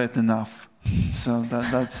read enough. So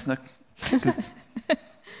that's not good.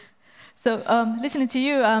 So listening to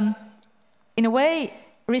you, in a way,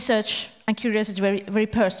 research and curiosity is very, very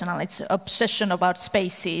personal. It's obsession about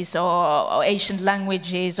spaces or ancient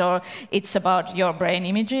languages, or it's about your brain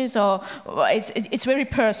images, or it's very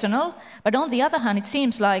personal. But on the other hand, it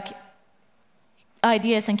seems like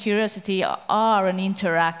ideas and curiosity are an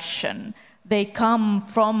interaction. They come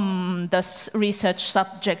from the research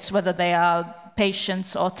subjects, whether they are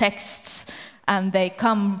patients or texts, and they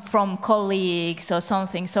come from colleagues or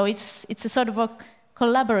something. So it's a sort of a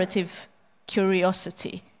collaborative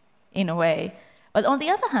curiosity in a way. But on the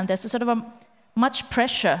other hand, there's a sort of a much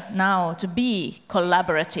pressure now to be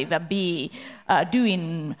collaborative and be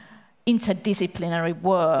doing interdisciplinary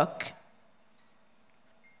work.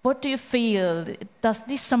 What do you feel? Does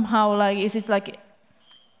this somehow, like, is it like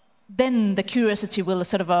then the curiosity will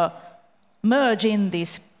sort of merge in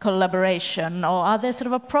this collaboration, or are there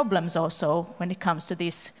sort of problems also when it comes to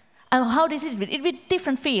this? And how does it with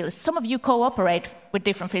different fields? Some of you cooperate with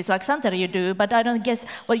different fields, like Alexandre you do, but I don't guess,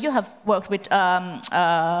 well, you have worked with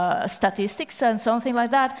statistics and something like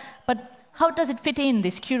that, but how does it fit in,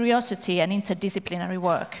 this curiosity and interdisciplinary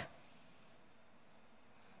work?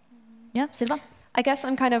 Yeah, Silva? I guess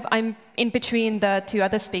I'm in between the two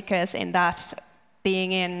other speakers in that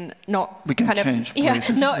being in not we can kind change of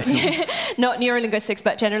places, not neurolinguistics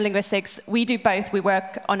but general linguistics. We do both. We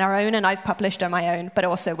work on our own, and I've published on my own, but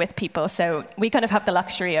also with people. So we kind of have the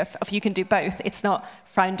luxury of you can do both. It's not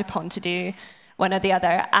frowned upon to do one or the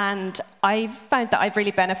other. And I've found that I've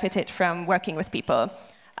really benefited from working with people.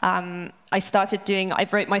 I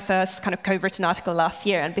wrote my first kind of co-written article last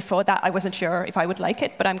year, and before that I wasn't sure if I would like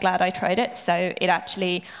it, but I'm glad I tried it. So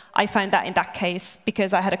I found that in that case,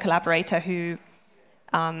 because I had a collaborator who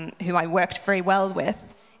I worked very well with,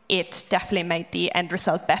 it definitely made the end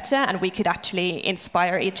result better, and we could actually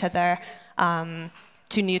inspire each other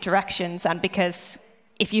to new directions. And because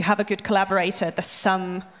if you have a good collaborator, the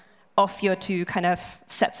sum of your two kind of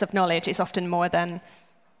sets of knowledge is often more than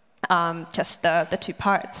just the two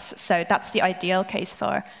parts. So that's the ideal case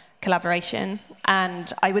for collaboration.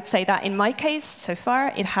 And I would say that in my case, so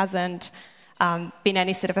far, it hasn't been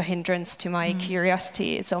any sort of a hindrance to my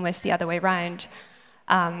curiosity. It's almost the other way around.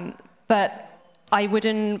 But I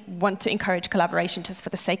wouldn't want to encourage collaboration just for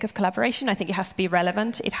the sake of collaboration. I think it has to be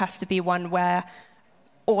relevant. It has to be one where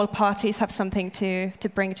all parties have something to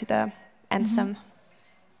bring to the end sum.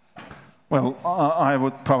 Well, I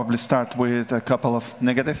would probably start with a couple of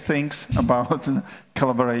negative things about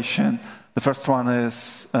collaboration. The first one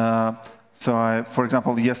is, for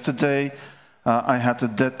example, yesterday I had a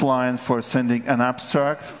deadline for sending an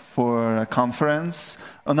abstract for a conference.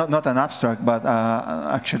 Not an abstract, but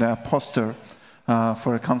actually a poster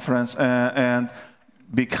for a conference. And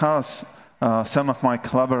because some of my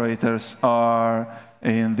collaborators are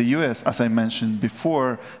in the US, as I mentioned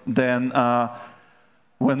before, then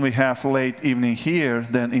when we have late evening here,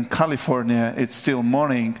 then in California, it's still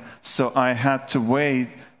morning. So I had to wait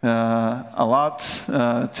a lot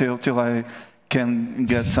till I can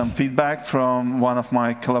get some feedback from one of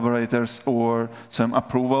my collaborators or some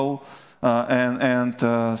approval.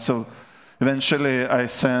 So eventually I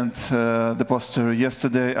sent the poster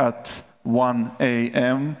yesterday at 1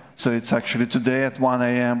 a.m. So it's actually today at 1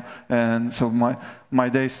 a.m. And so my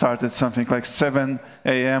day started something like 7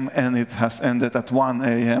 a.m. and it has ended at 1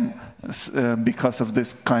 a.m. Because of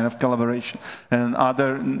this kind of collaboration. And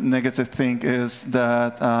other negative thing is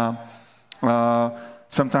that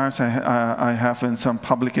Sometimes I have in some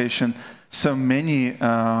publication so many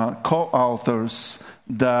co-authors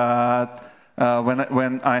that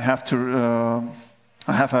when I have to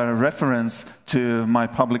have a reference to my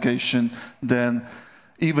publication, then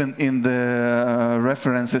even in the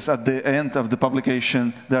references at the end of the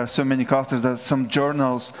publication, there are so many co-authors that some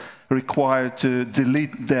journals require to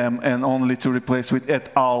delete them and only to replace with et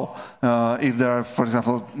al. If there are, for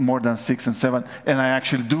example, more than 6 and 7. And I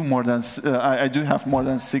actually do more than, I do have more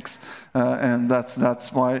than 6, and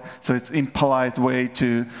that's why. So it's impolite way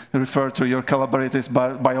to refer to your collaborators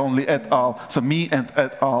by only et al. So me and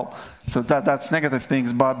et al. So that's negative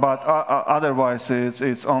things, but otherwise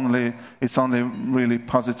it's only really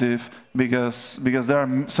positive because there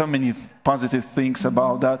are so many positive things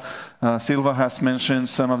about that. Silva has mentioned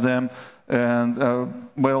some of them, and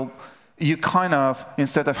well, you kind of,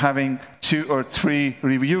 instead of having 2 or 3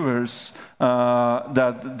 reviewers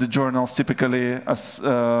that the journals typically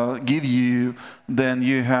give you, then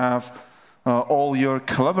you have all your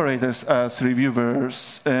collaborators as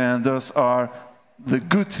reviewers, and those are the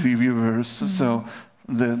good reviewers, so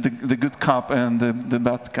the good cop and the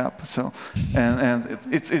bad cop. So and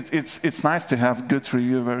it's nice to have good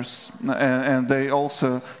reviewers, and they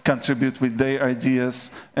also contribute with their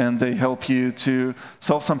ideas, and they help you to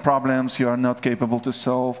solve some problems you are not capable to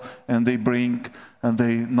solve, and they bring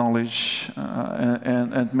their knowledge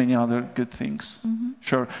and many other good things.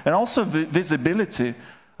 Sure, and also visibility.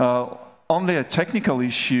 Only a technical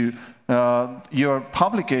issue. Your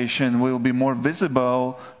publication will be more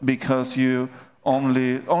visible because you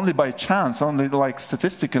only by chance, only like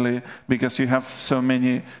statistically, because you have so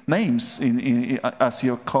many names as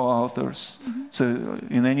your co-authors. So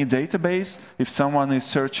in any database, if someone is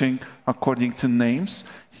searching according to names,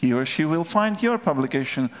 he or she will find your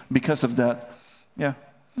publication because of that. Yeah.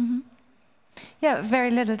 Yeah, very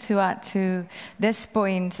little to add to this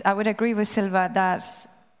point. I would agree with Silva that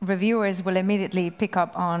reviewers will immediately pick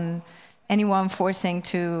up on anyone forcing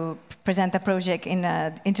to present a project in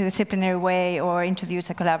an interdisciplinary way or introduce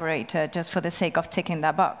a collaborator just for the sake of ticking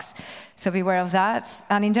that box. So beware of that.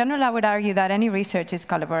 And in general, I would argue that any research is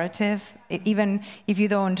collaborative, even if you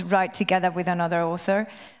don't write together with another author,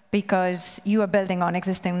 because you are building on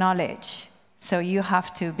existing knowledge. So you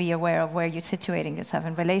have to be aware of where you're situating yourself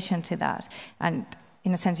in relation to that. And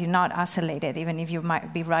in a sense, you're not isolated, even if you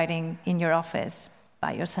might be writing in your office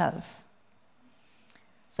by yourself.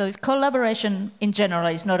 So if collaboration in general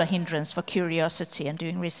is not a hindrance for curiosity and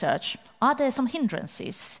doing research, are there some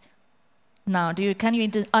hindrances? Now, can you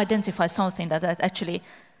identify something that actually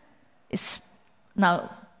is now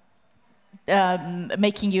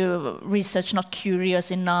making your research not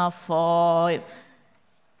curious enough, or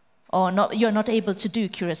not, you're not able to do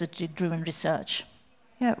curiosity-driven research?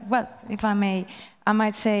 Yeah, well, if I may, I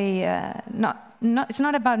might say it's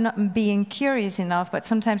not about not being curious enough, but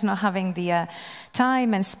sometimes not having the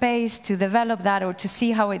time and space to develop that or to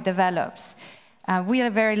see how it develops. We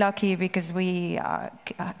are very lucky because we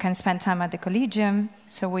can spend time at the Collegium,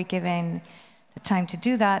 so we're given the time to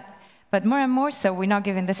do that. But more and more so, we're not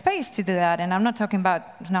given the space to do that. And I'm not talking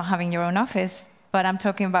about not having your own office, but I'm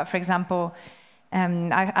talking about, for example,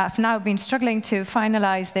 I've now been struggling to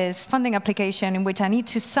finalize this funding application in which I need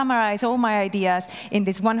to summarize all my ideas in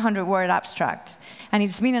this 100-word abstract. And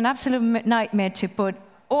it's been an absolute nightmare to put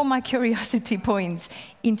all my curiosity points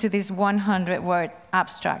into this 100-word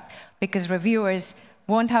abstract, because reviewers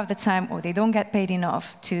won't have the time, or they don't get paid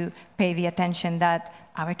enough to pay the attention that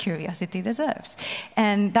our curiosity deserves.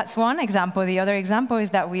 And that's one example. The other example is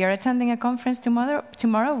that we are attending a conference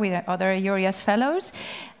tomorrow with other EURES fellows,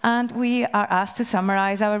 and we are asked to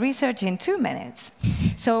summarize our research in 2 minutes.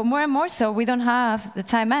 So more and more so, we don't have the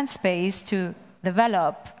time and space to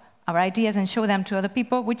develop our ideas and show them to other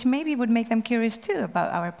people, which maybe would make them curious too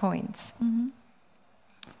about our points.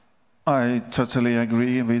 I totally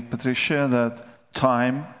agree with Patricia that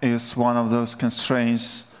time is one of those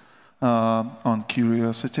constraints on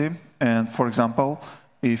curiosity. And for example,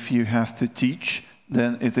 if you have to teach,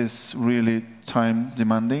 then it is really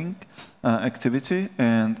time-demanding activity,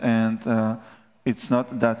 and it's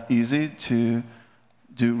not that easy to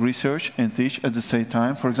do research and teach at the same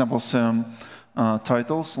time. For example, some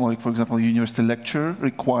titles, like for example, university lecture,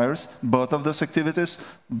 requires both of those activities,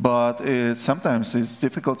 but sometimes it's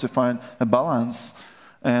difficult to find a balance.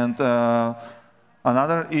 And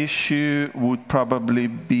another issue would probably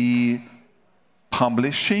be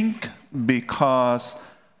publishing, because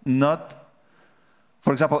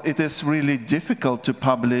for example, it is really difficult to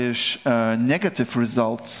publish negative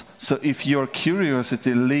results. So if your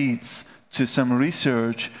curiosity leads to some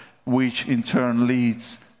research, which in turn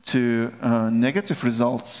leads to negative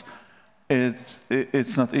results,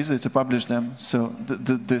 it's not easy to publish them. So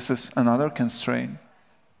this is another constraint.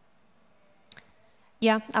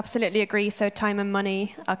 Yeah, absolutely agree. So time and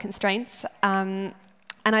money are constraints. And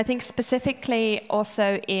I think specifically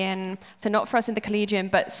also so not for us in the Collegium,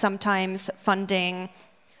 but sometimes funding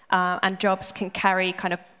and jobs can carry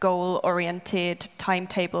kind of goal-oriented,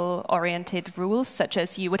 timetable-oriented rules, such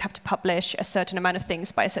as you would have to publish a certain amount of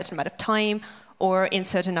things by a certain amount of time, or in a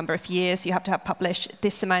certain number of years, you have to have published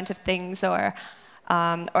this amount of things, or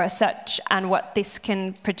as such. And what this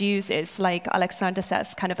can produce is, like Alexandre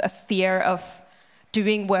says, kind of a fear of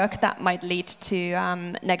doing work that might lead to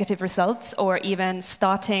negative results, or even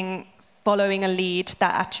following a lead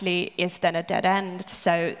that actually is then a dead end.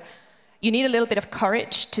 So you need a little bit of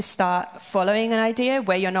courage to start following an idea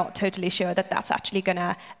where you're not totally sure that that's actually going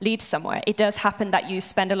to lead somewhere. It does happen that you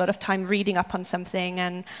spend a lot of time reading up on something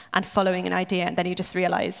and following an idea, and then you just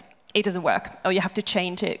realize it doesn't work, or you have to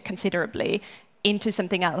change it considerably into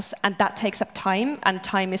something else. And that takes up time, and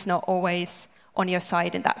time is not always on your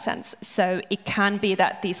side in that sense. So it can be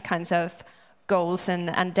that these kinds of goals and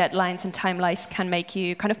deadlines and timelines can make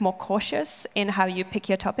you kind of more cautious in how you pick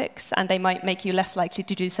your topics, and they might make you less likely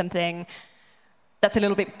to do something that's a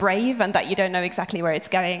little bit brave and that you don't know exactly where it's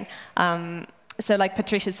going. So like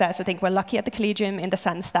Patricia says, I think we're lucky at the Collegium in the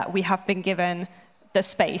sense that we have been given the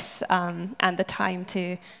space and the time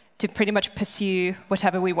to pretty much pursue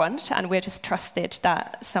whatever we want, and we're just trusted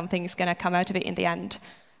that something's going to come out of it in the end.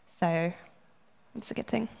 So it's a good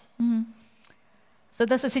thing. Mm-hmm. So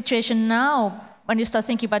there's a situation now, when you start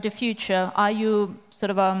thinking about the future, are you sort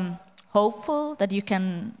of hopeful that you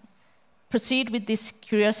can proceed with this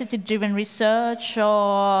curiosity-driven research,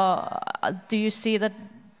 or do you see that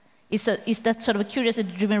is that sort of a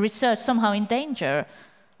curiosity-driven research somehow in danger?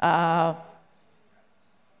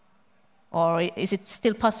 Or is it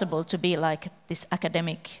still possible to be like this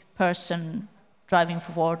academic person driving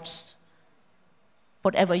towards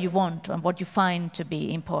whatever you want and what you find to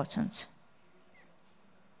be important?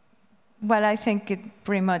 Well, I think it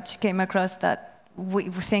pretty much came across that we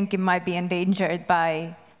think it might be endangered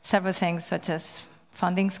by several things, such as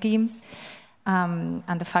funding schemes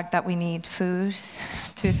and the fact that we need food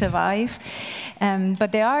to survive.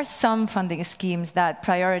 But there are some funding schemes that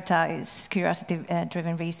prioritize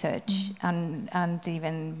curiosity-driven research, and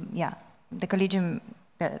even, the Collegium,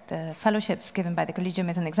 the fellowships given by the Collegium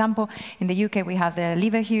is an example. In the UK, we have the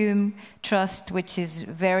Leverhulme Trust, which is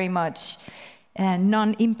very much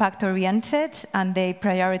non-impact oriented, and they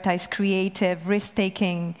prioritize creative,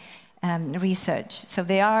 risk-taking research. So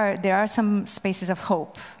there are some spaces of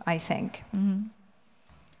hope, I think. Mm-hmm.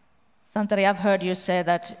 Santeri, I've heard you say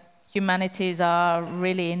that humanities are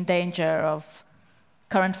really in danger of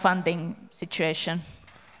current funding situation.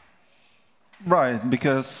 Right,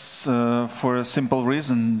 because for a simple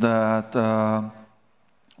reason that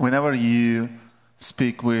whenever you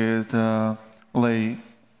speak with a lay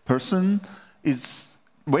person, it's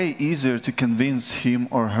way easier to convince him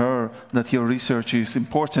or her that your research is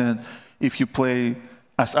important if you play,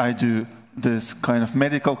 as I do, this kind of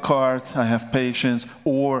medical card. I have patients,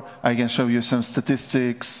 or I can show you some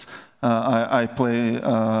statistics. I play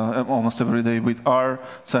almost every day with R,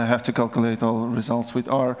 so I have to calculate all results with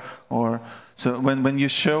R. So when you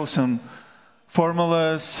show some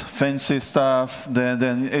formulas, fancy stuff,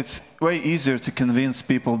 then it's way easier to convince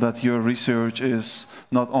people that your research is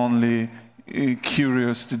not only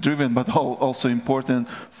curiosity-driven, but also important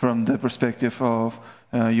from the perspective of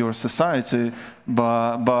your society.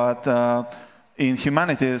 But in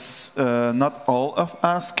humanities, not all of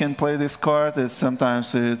us can play this card.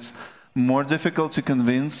 Sometimes it's more difficult to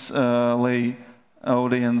convince lay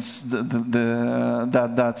audience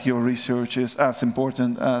that your research is as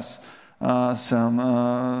important as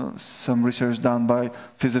some research done by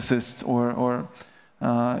physicists or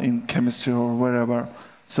in chemistry or wherever.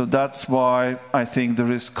 So that's why I think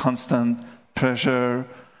there is constant pressure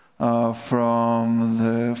from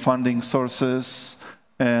the funding sources,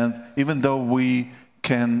 and even though we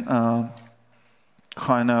can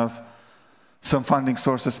some funding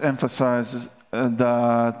sources emphasize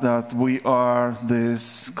that we are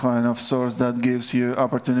this kind of source that gives you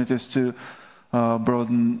opportunities to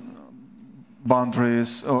broaden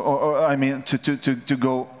boundaries, or I mean to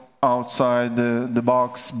go outside the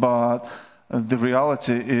box, but the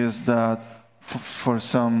reality is that for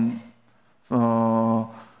some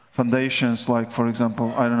foundations, like for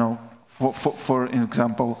example, I don't know, for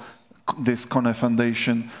example, this Kone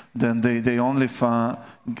Foundation, then they only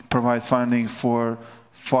provide funding for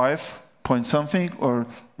 5 point something, or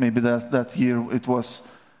maybe that year it was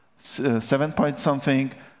 7 point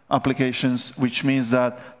something applications, which means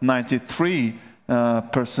that 93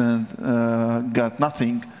 person got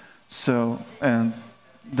nothing. So, and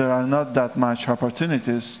there are not that much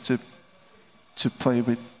opportunities to play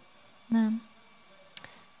with. No.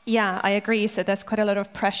 Yeah, I agree. So there's quite a lot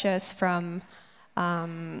of pressures from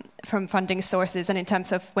funding sources, and in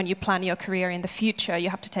terms of when you plan your career in the future, you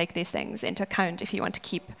have to take these things into account if you want to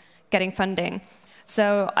keep getting funding.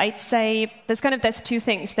 So I'd say there's two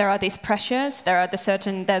things. There are these pressures. There are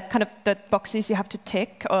the boxes you have to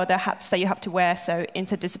tick, or the hats that you have to wear. So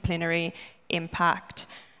interdisciplinary, impact,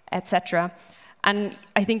 etc. And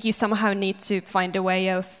I think you somehow need to find a way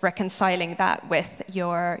of reconciling that with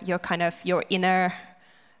your inner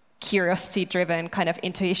curiosity-driven kind of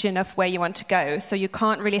intuition of where you want to go. So you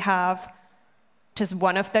can't really have just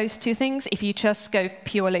one of those two things. If you just go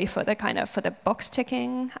purely for the box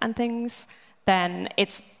ticking and things, then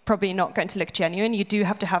it's probably not going to look genuine. You do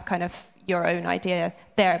have to have kind of your own idea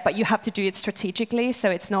there, but you have to do it strategically.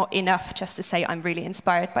 So it's not enough just to say, I'm really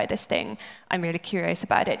inspired by this thing, I'm really curious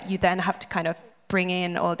about it. You then have to kind of bring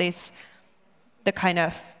in all the kind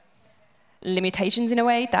of limitations in a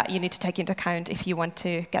way that you need to take into account if you want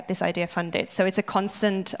to get this idea funded. So it's a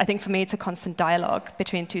constant, I think for me, it's a constant dialogue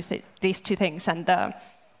between these two things, and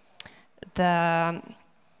the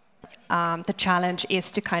challenge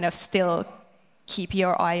is to kind of still keep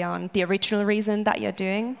your eye on the original reason that you're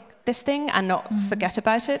doing this thing and not forget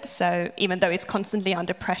about it. So even though it's constantly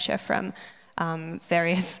under pressure from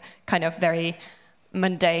various kind of very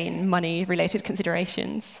mundane money-related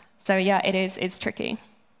considerations. So yeah, it's tricky.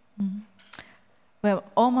 Mm-hmm. Well,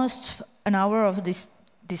 almost an hour of this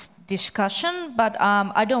discussion, but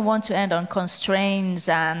I don't want to end on constraints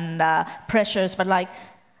and pressures, but like,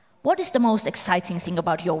 what is the most exciting thing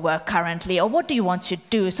about your work currently, or what do you want to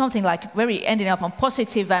do? Something like very ending up on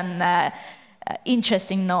positive and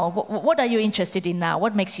interesting note. What are you interested in now?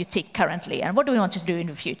 What makes you tick currently, and what do we want to do in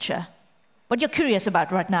the future? What you're curious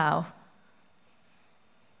about right now?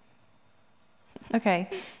 Okay.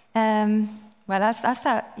 Well, I'll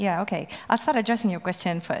start. Yeah, okay. I'll start addressing your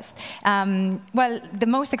question first. Well, the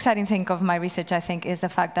most exciting thing of my research, I think, is the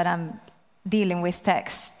fact that I'm dealing with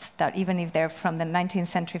texts that, even if they're from the 19th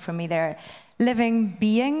century, for me, they're living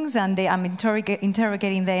beings, and I'm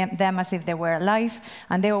interrogating them as if they were alive,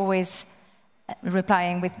 and they're always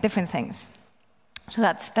replying with different things. So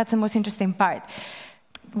that's the most interesting part.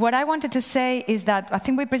 What I wanted to say is that I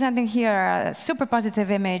think we're presenting here a super positive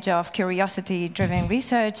image of curiosity-driven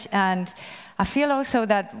research, and I feel also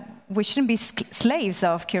that we shouldn't be slaves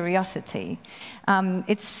of curiosity.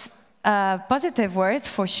 It's a positive word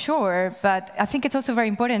for sure, but I think it's also very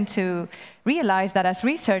important to realize that as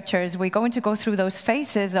researchers, we're going to go through those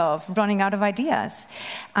phases of running out of ideas.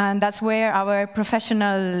 And that's where our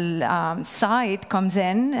professional side comes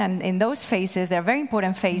in. And in those phases, they're very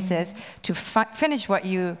important phases to finish what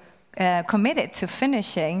you committed to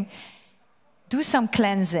finishing, do some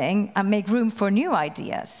cleansing, and make room for new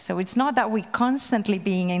ideas. So it's not that we're constantly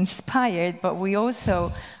being inspired, but we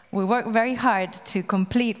work very hard to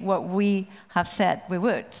complete what we have said we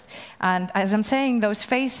would. And as I'm saying, those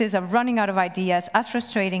phases of running out of ideas, as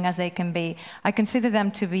frustrating as they can be, I consider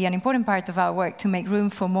them to be an important part of our work to make room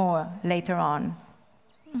for more later on.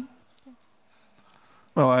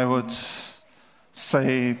 Well, I would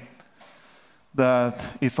say that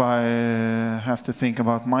if I have to think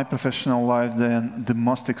about my professional life, then the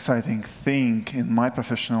most exciting thing in my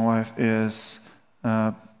professional life is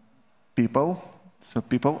people. So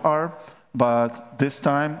people are, but this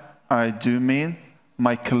time I do mean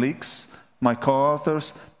my colleagues, my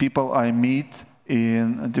co-authors, people I meet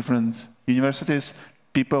in different universities,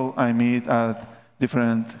 people I meet at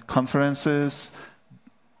different conferences,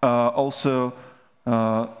 also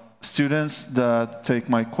students that take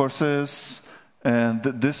my courses, and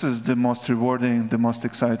this is the most rewarding, the most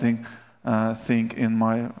exciting thing in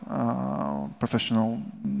my professional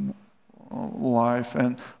life.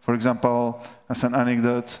 And for example, as an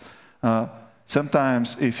anecdote,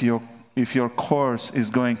 sometimes if your course is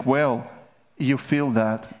going well, you feel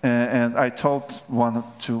that. And I told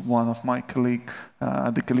one of my colleagues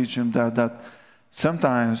at the Collegium that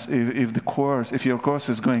sometimes if your course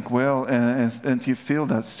is going well and you feel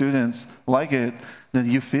that students like it, then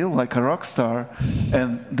you feel like a rock star.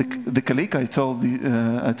 And the colleague I told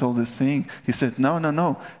this thing, he said,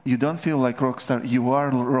 no, you don't feel like rock star, you are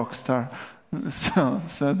rock star. So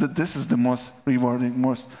this is the most rewarding,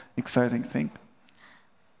 most exciting thing.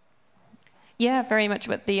 Yeah, very much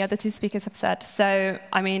what the other two speakers have said. So,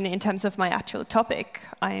 I mean, in terms of my actual topic,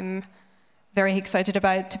 I'm very excited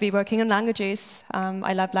to be working on languages.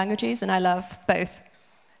 I love languages, and I love both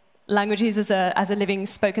languages as a living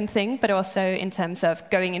spoken thing, but also in terms of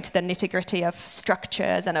going into the nitty-gritty of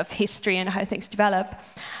structures and of history and how things develop.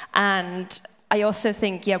 And I also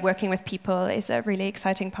think, yeah, working with people is a really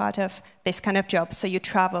exciting part of this kind of job. So you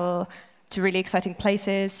travel to really exciting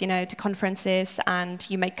places, you know, to conferences, and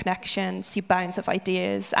you make connections, you bounce off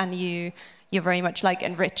ideas, and you're very much like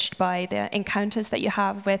enriched by the encounters that you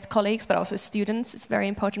have with colleagues, but also students. It's a very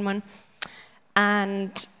important one.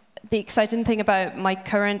 And the exciting thing about my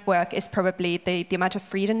current work is probably the amount of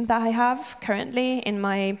freedom that I have currently in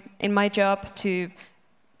my job to,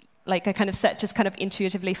 like, I kind of just kind of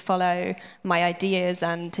intuitively follow my ideas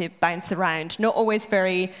and to bounce around. Not always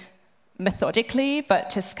very methodically,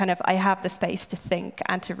 but just kind of I have the space to think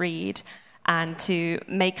and to read and to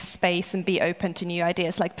make space and be open to new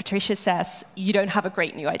ideas. Like Patricia says, you don't have a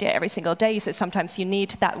great new idea every single day, so sometimes you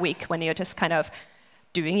need that week when you're just kind of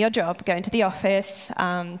doing your job, going to the office,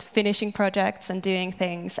 finishing projects and doing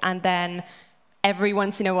things, and then every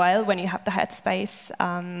once in a while, when you have the headspace,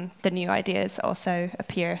 the new ideas also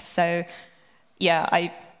appear. So yeah,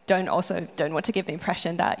 I don't want to give the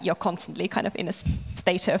impression that you're constantly kind of in a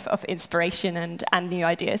state of inspiration and new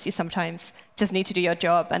ideas. You sometimes just need to do your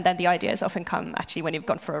job, and then the ideas often come actually when you've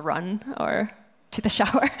gone for a run or to the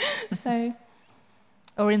shower. So.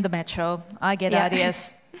 Or in the metro. I get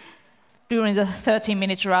ideas during the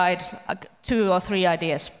 13-minute ride, 2 or 3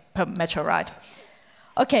 ideas per metro ride.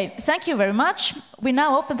 Okay, thank you very much. We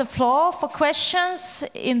now open the floor for questions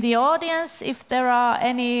in the audience. If there are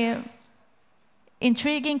any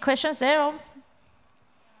intriguing questions there.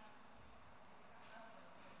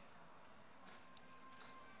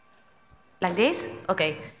 Like this?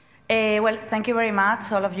 Okay. Well, thank you very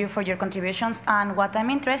much, all of you, for your contributions. And what I'm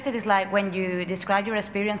interested is, like, when you describe your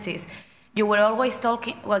experiences, you were always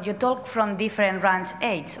talking, well, you talk from different range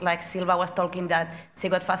age. Like Silva was talking that she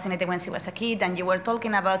got fascinated when she was a kid, and you were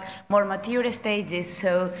talking about more mature stages.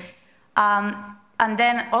 So, and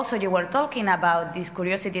then also you were talking about this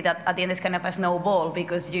curiosity that at the end is kind of a snowball,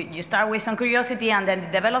 because you start with some curiosity and then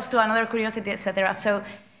it develops to another curiosity, etc. So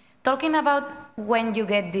talking about when you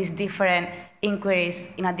get these different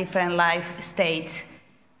inquiries in a different life stage,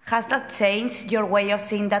 has that changed your way of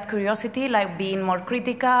seeing that curiosity, like being more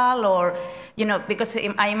critical, or, you know, because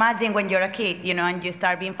I imagine when you're a kid, you know, and you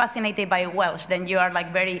start being fascinated by Welsh, then you are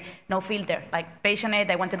like very no filter, like passionate,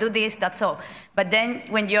 I want to do this, that's all. But then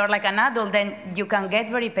when you're like an adult, then you can get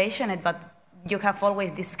very passionate, but you have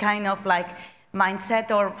always this kind of like mindset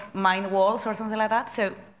or mind walls or something like that.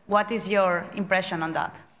 So what is your impression on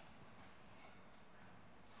that?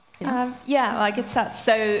 Yeah, I get that.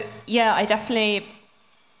 So yeah, I definitely,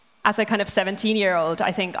 as a kind of 17-year-old,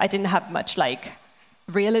 I think I didn't have much like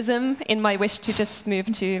realism in my wish to just move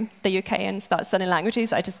to the UK and start studying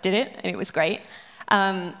languages. I just did it, and it was great.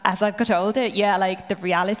 As I've got older, yeah, like the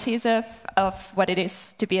realities of what it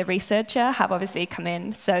is to be a researcher have obviously come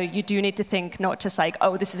in. So you do need to think not just like,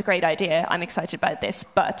 oh, this is a great idea, I'm excited about this,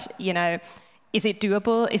 but, you know, is it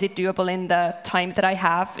doable? Is it doable in the time that I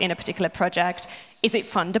have in a particular project? Is it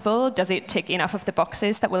fundable? Does it tick enough of the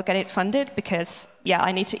boxes that will get it funded? Because, yeah,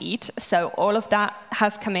 I need to eat. So all of that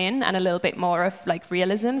has come in, and a little bit more of like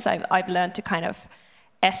realisms. I've learned to kind of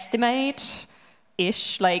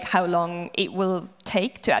estimate-ish, like how long it will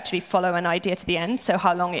take to actually follow an idea to the end. So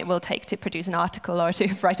how long it will take to produce an article or to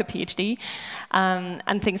write a PhD,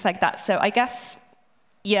 and things like that. So I guess,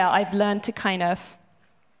 yeah, I've learned to kind of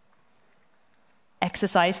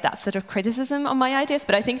exercise that sort of criticism on my ideas,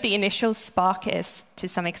 but I think the initial spark is to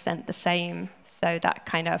some extent the same. So that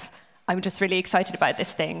kind of, I'm just really excited about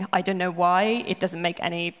this thing. I don't know why, it doesn't make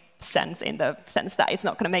any sense in the sense that it's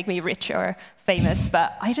not going to make me rich or famous,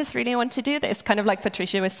 but I just really want to do this. Kind of like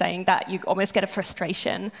Patricia was saying, that you almost get a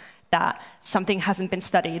frustration that something hasn't been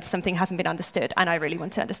studied, something hasn't been understood, and I really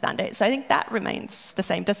want to understand it. So I think that remains the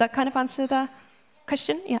same. Does that kind of answer the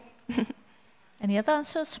question? Yeah. Any other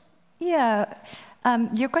answers? Yeah.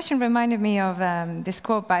 Your question reminded me of this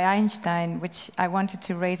quote by Einstein, which I wanted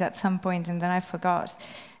to raise at some point and then I forgot.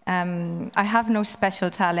 I have no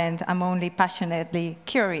special talent, I'm only passionately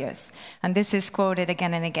curious. And this is quoted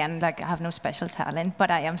again and again, like, I have no special talent,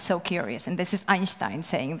 but I am so curious. And this is Einstein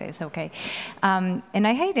saying this, okay? And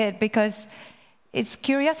I hate it because it's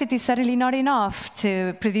curiosity is certainly not enough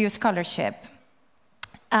to produce scholarship.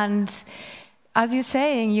 And as you're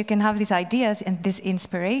saying, you can have these ideas and these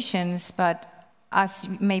inspirations, but as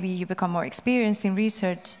maybe you become more experienced in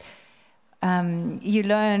research, you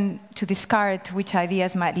learn to discard which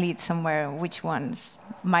ideas might lead somewhere, which ones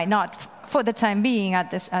might not, for the time being,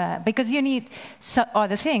 at this, because you need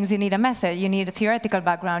other things. You need a method, you need a theoretical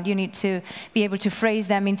background, you need to be able to phrase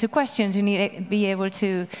them into questions, you need to be able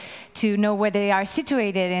to know where they are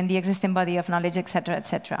situated in the existing body of knowledge, etc.,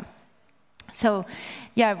 etc. So,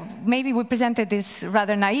 yeah, maybe we presented this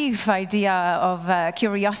rather naive idea of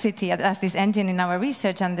curiosity as this engine in our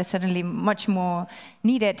research, and there's certainly much more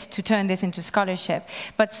needed to turn this into scholarship.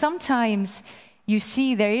 But sometimes you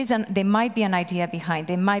see there might be an idea behind,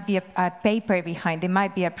 there might be a paper behind, there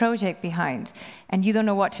might be a project behind, and you don't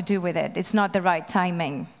know what to do with it. It's not the right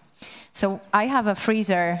timing. So I have a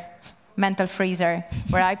freezer, mental freezer,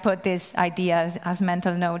 where I put these ideas as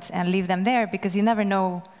mental notes and leave them there, because you never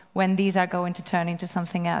know when these are going to turn into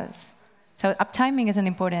something else. So timing is an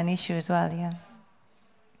important issue as well, yeah.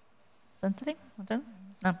 Something?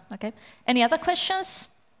 No, okay. Any other questions?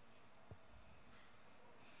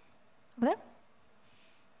 Over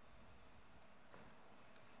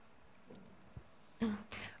there?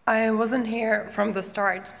 I wasn't here from the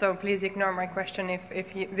start, so please ignore my question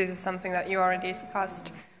if this is something that you already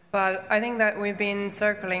discussed. But I think that we've been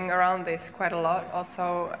circling around this quite a lot,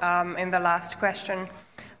 also in the last question.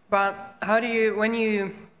 But how do you, when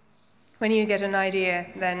you get an idea,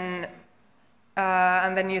 then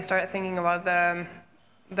and then you start thinking about the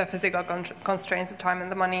physical constraints, the time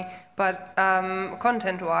and the money, but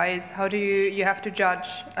content-wise, how do you have to judge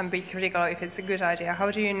and be critical if it's a good idea?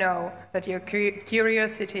 How do you know that your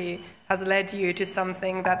curiosity has led you to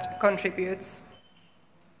something that contributes?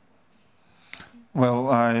 Well,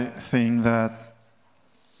 I think that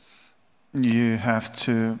you have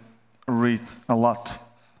to read a lot.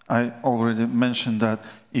 I already mentioned that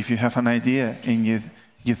if you have an idea and you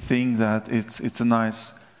think that it's a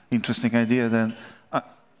nice, interesting idea, then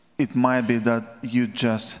it might be that you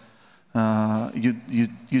just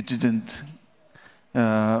you didn't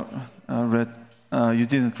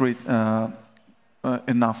read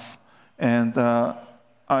enough. And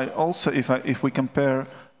I also, if we compare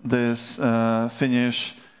this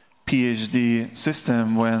Finnish PhD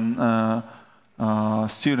system, when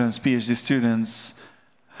PhD students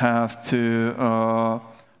have to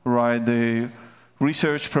write the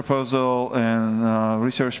research proposal and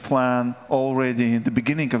research plan already in the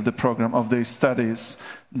beginning of the program of their studies,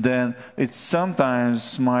 then it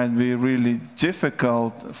sometimes might be really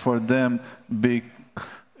difficult for them.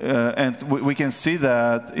 And we can see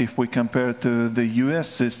that if we compare to the US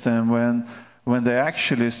system, when they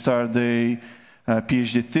actually start the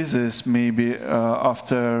PhD thesis, maybe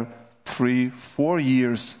after 3-4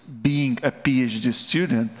 years being a PhD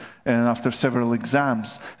student, and after several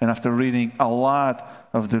exams, and after reading a lot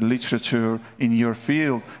of the literature in your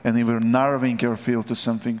field, and even narrowing your field to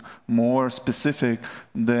something more specific,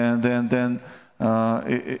 then there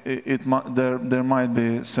might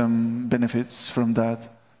be some benefits from that.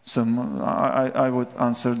 I would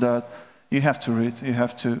answer that you have to read. You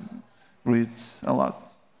have to read a lot.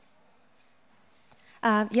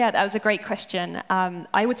 Yeah, that was a great question.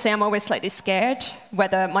 I would say I'm always slightly scared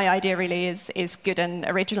whether my idea really is good and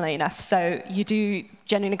original enough. So you do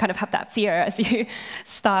genuinely kind of have that fear as you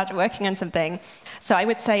start working on something. So I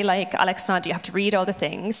would say, like Alexandre, you have to read all the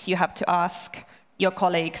things. You have to ask your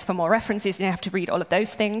colleagues for more references, and you have to read all of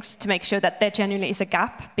those things to make sure that there genuinely is a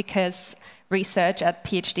gap, because research at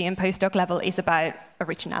PhD and postdoc level is about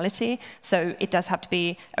originality. So it does have to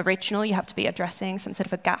be original. You have to be addressing some sort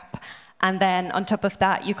of a gap. And then on top of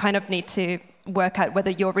that, you kind of need to work out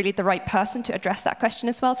whether you're really the right person to address that question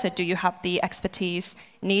as well. So do you have the expertise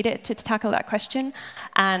needed to tackle that question?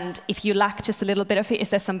 And if you lack just a little bit of it, is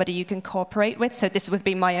there somebody you can cooperate with? So this would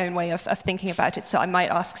be my own way of thinking about it. So I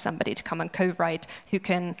might ask somebody to come and co-write who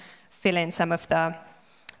can fill in some of the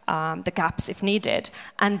gaps if needed.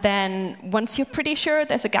 And then once you're pretty sure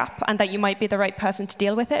there's a gap and that you might be the right person to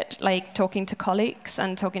deal with it, like talking to colleagues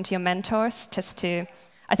and talking to your mentors, just to...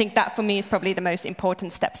 I think that for me is probably the most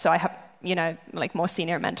important step. So I have, like more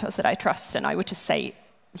senior mentors that I trust, and I would just say,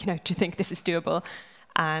 do you think this is doable?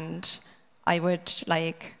 And I would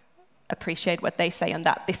appreciate what they say on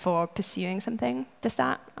that before pursuing something. Does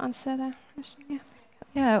that answer the question? Yeah.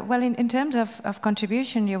 Yeah. Well, in terms of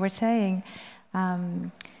contribution, you were saying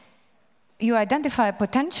you identify a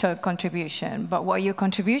potential contribution, but what your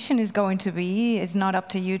contribution is going to be is not up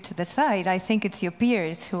to you to decide. I think it's your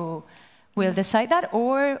peers who will decide that,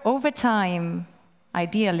 or over time,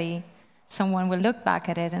 ideally, someone will look back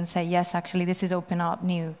at it and say, yes, actually, this is open up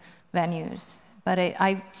new venues. But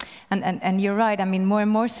and you're right. I mean, more and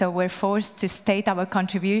more so, we're forced to state our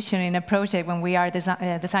contribution in a project when we are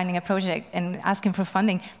designing a project and asking for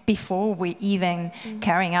funding before we even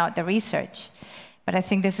carrying out the research. But I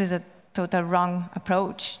think this is a total wrong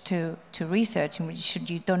approach to research. In which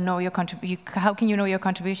you don't know your how can you know your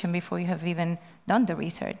contribution before you have even done the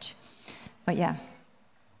research? But yeah.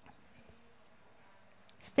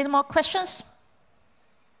 Still more questions?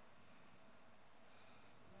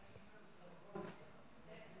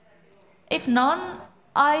 If none,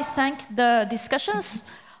 I thank the discussions.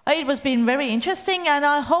 It has been very interesting, and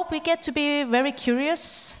I hope we get to be very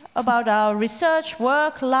curious about our research,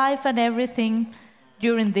 work, life, and everything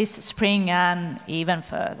during this spring and even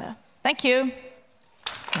further. Thank you.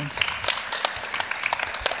 Thanks.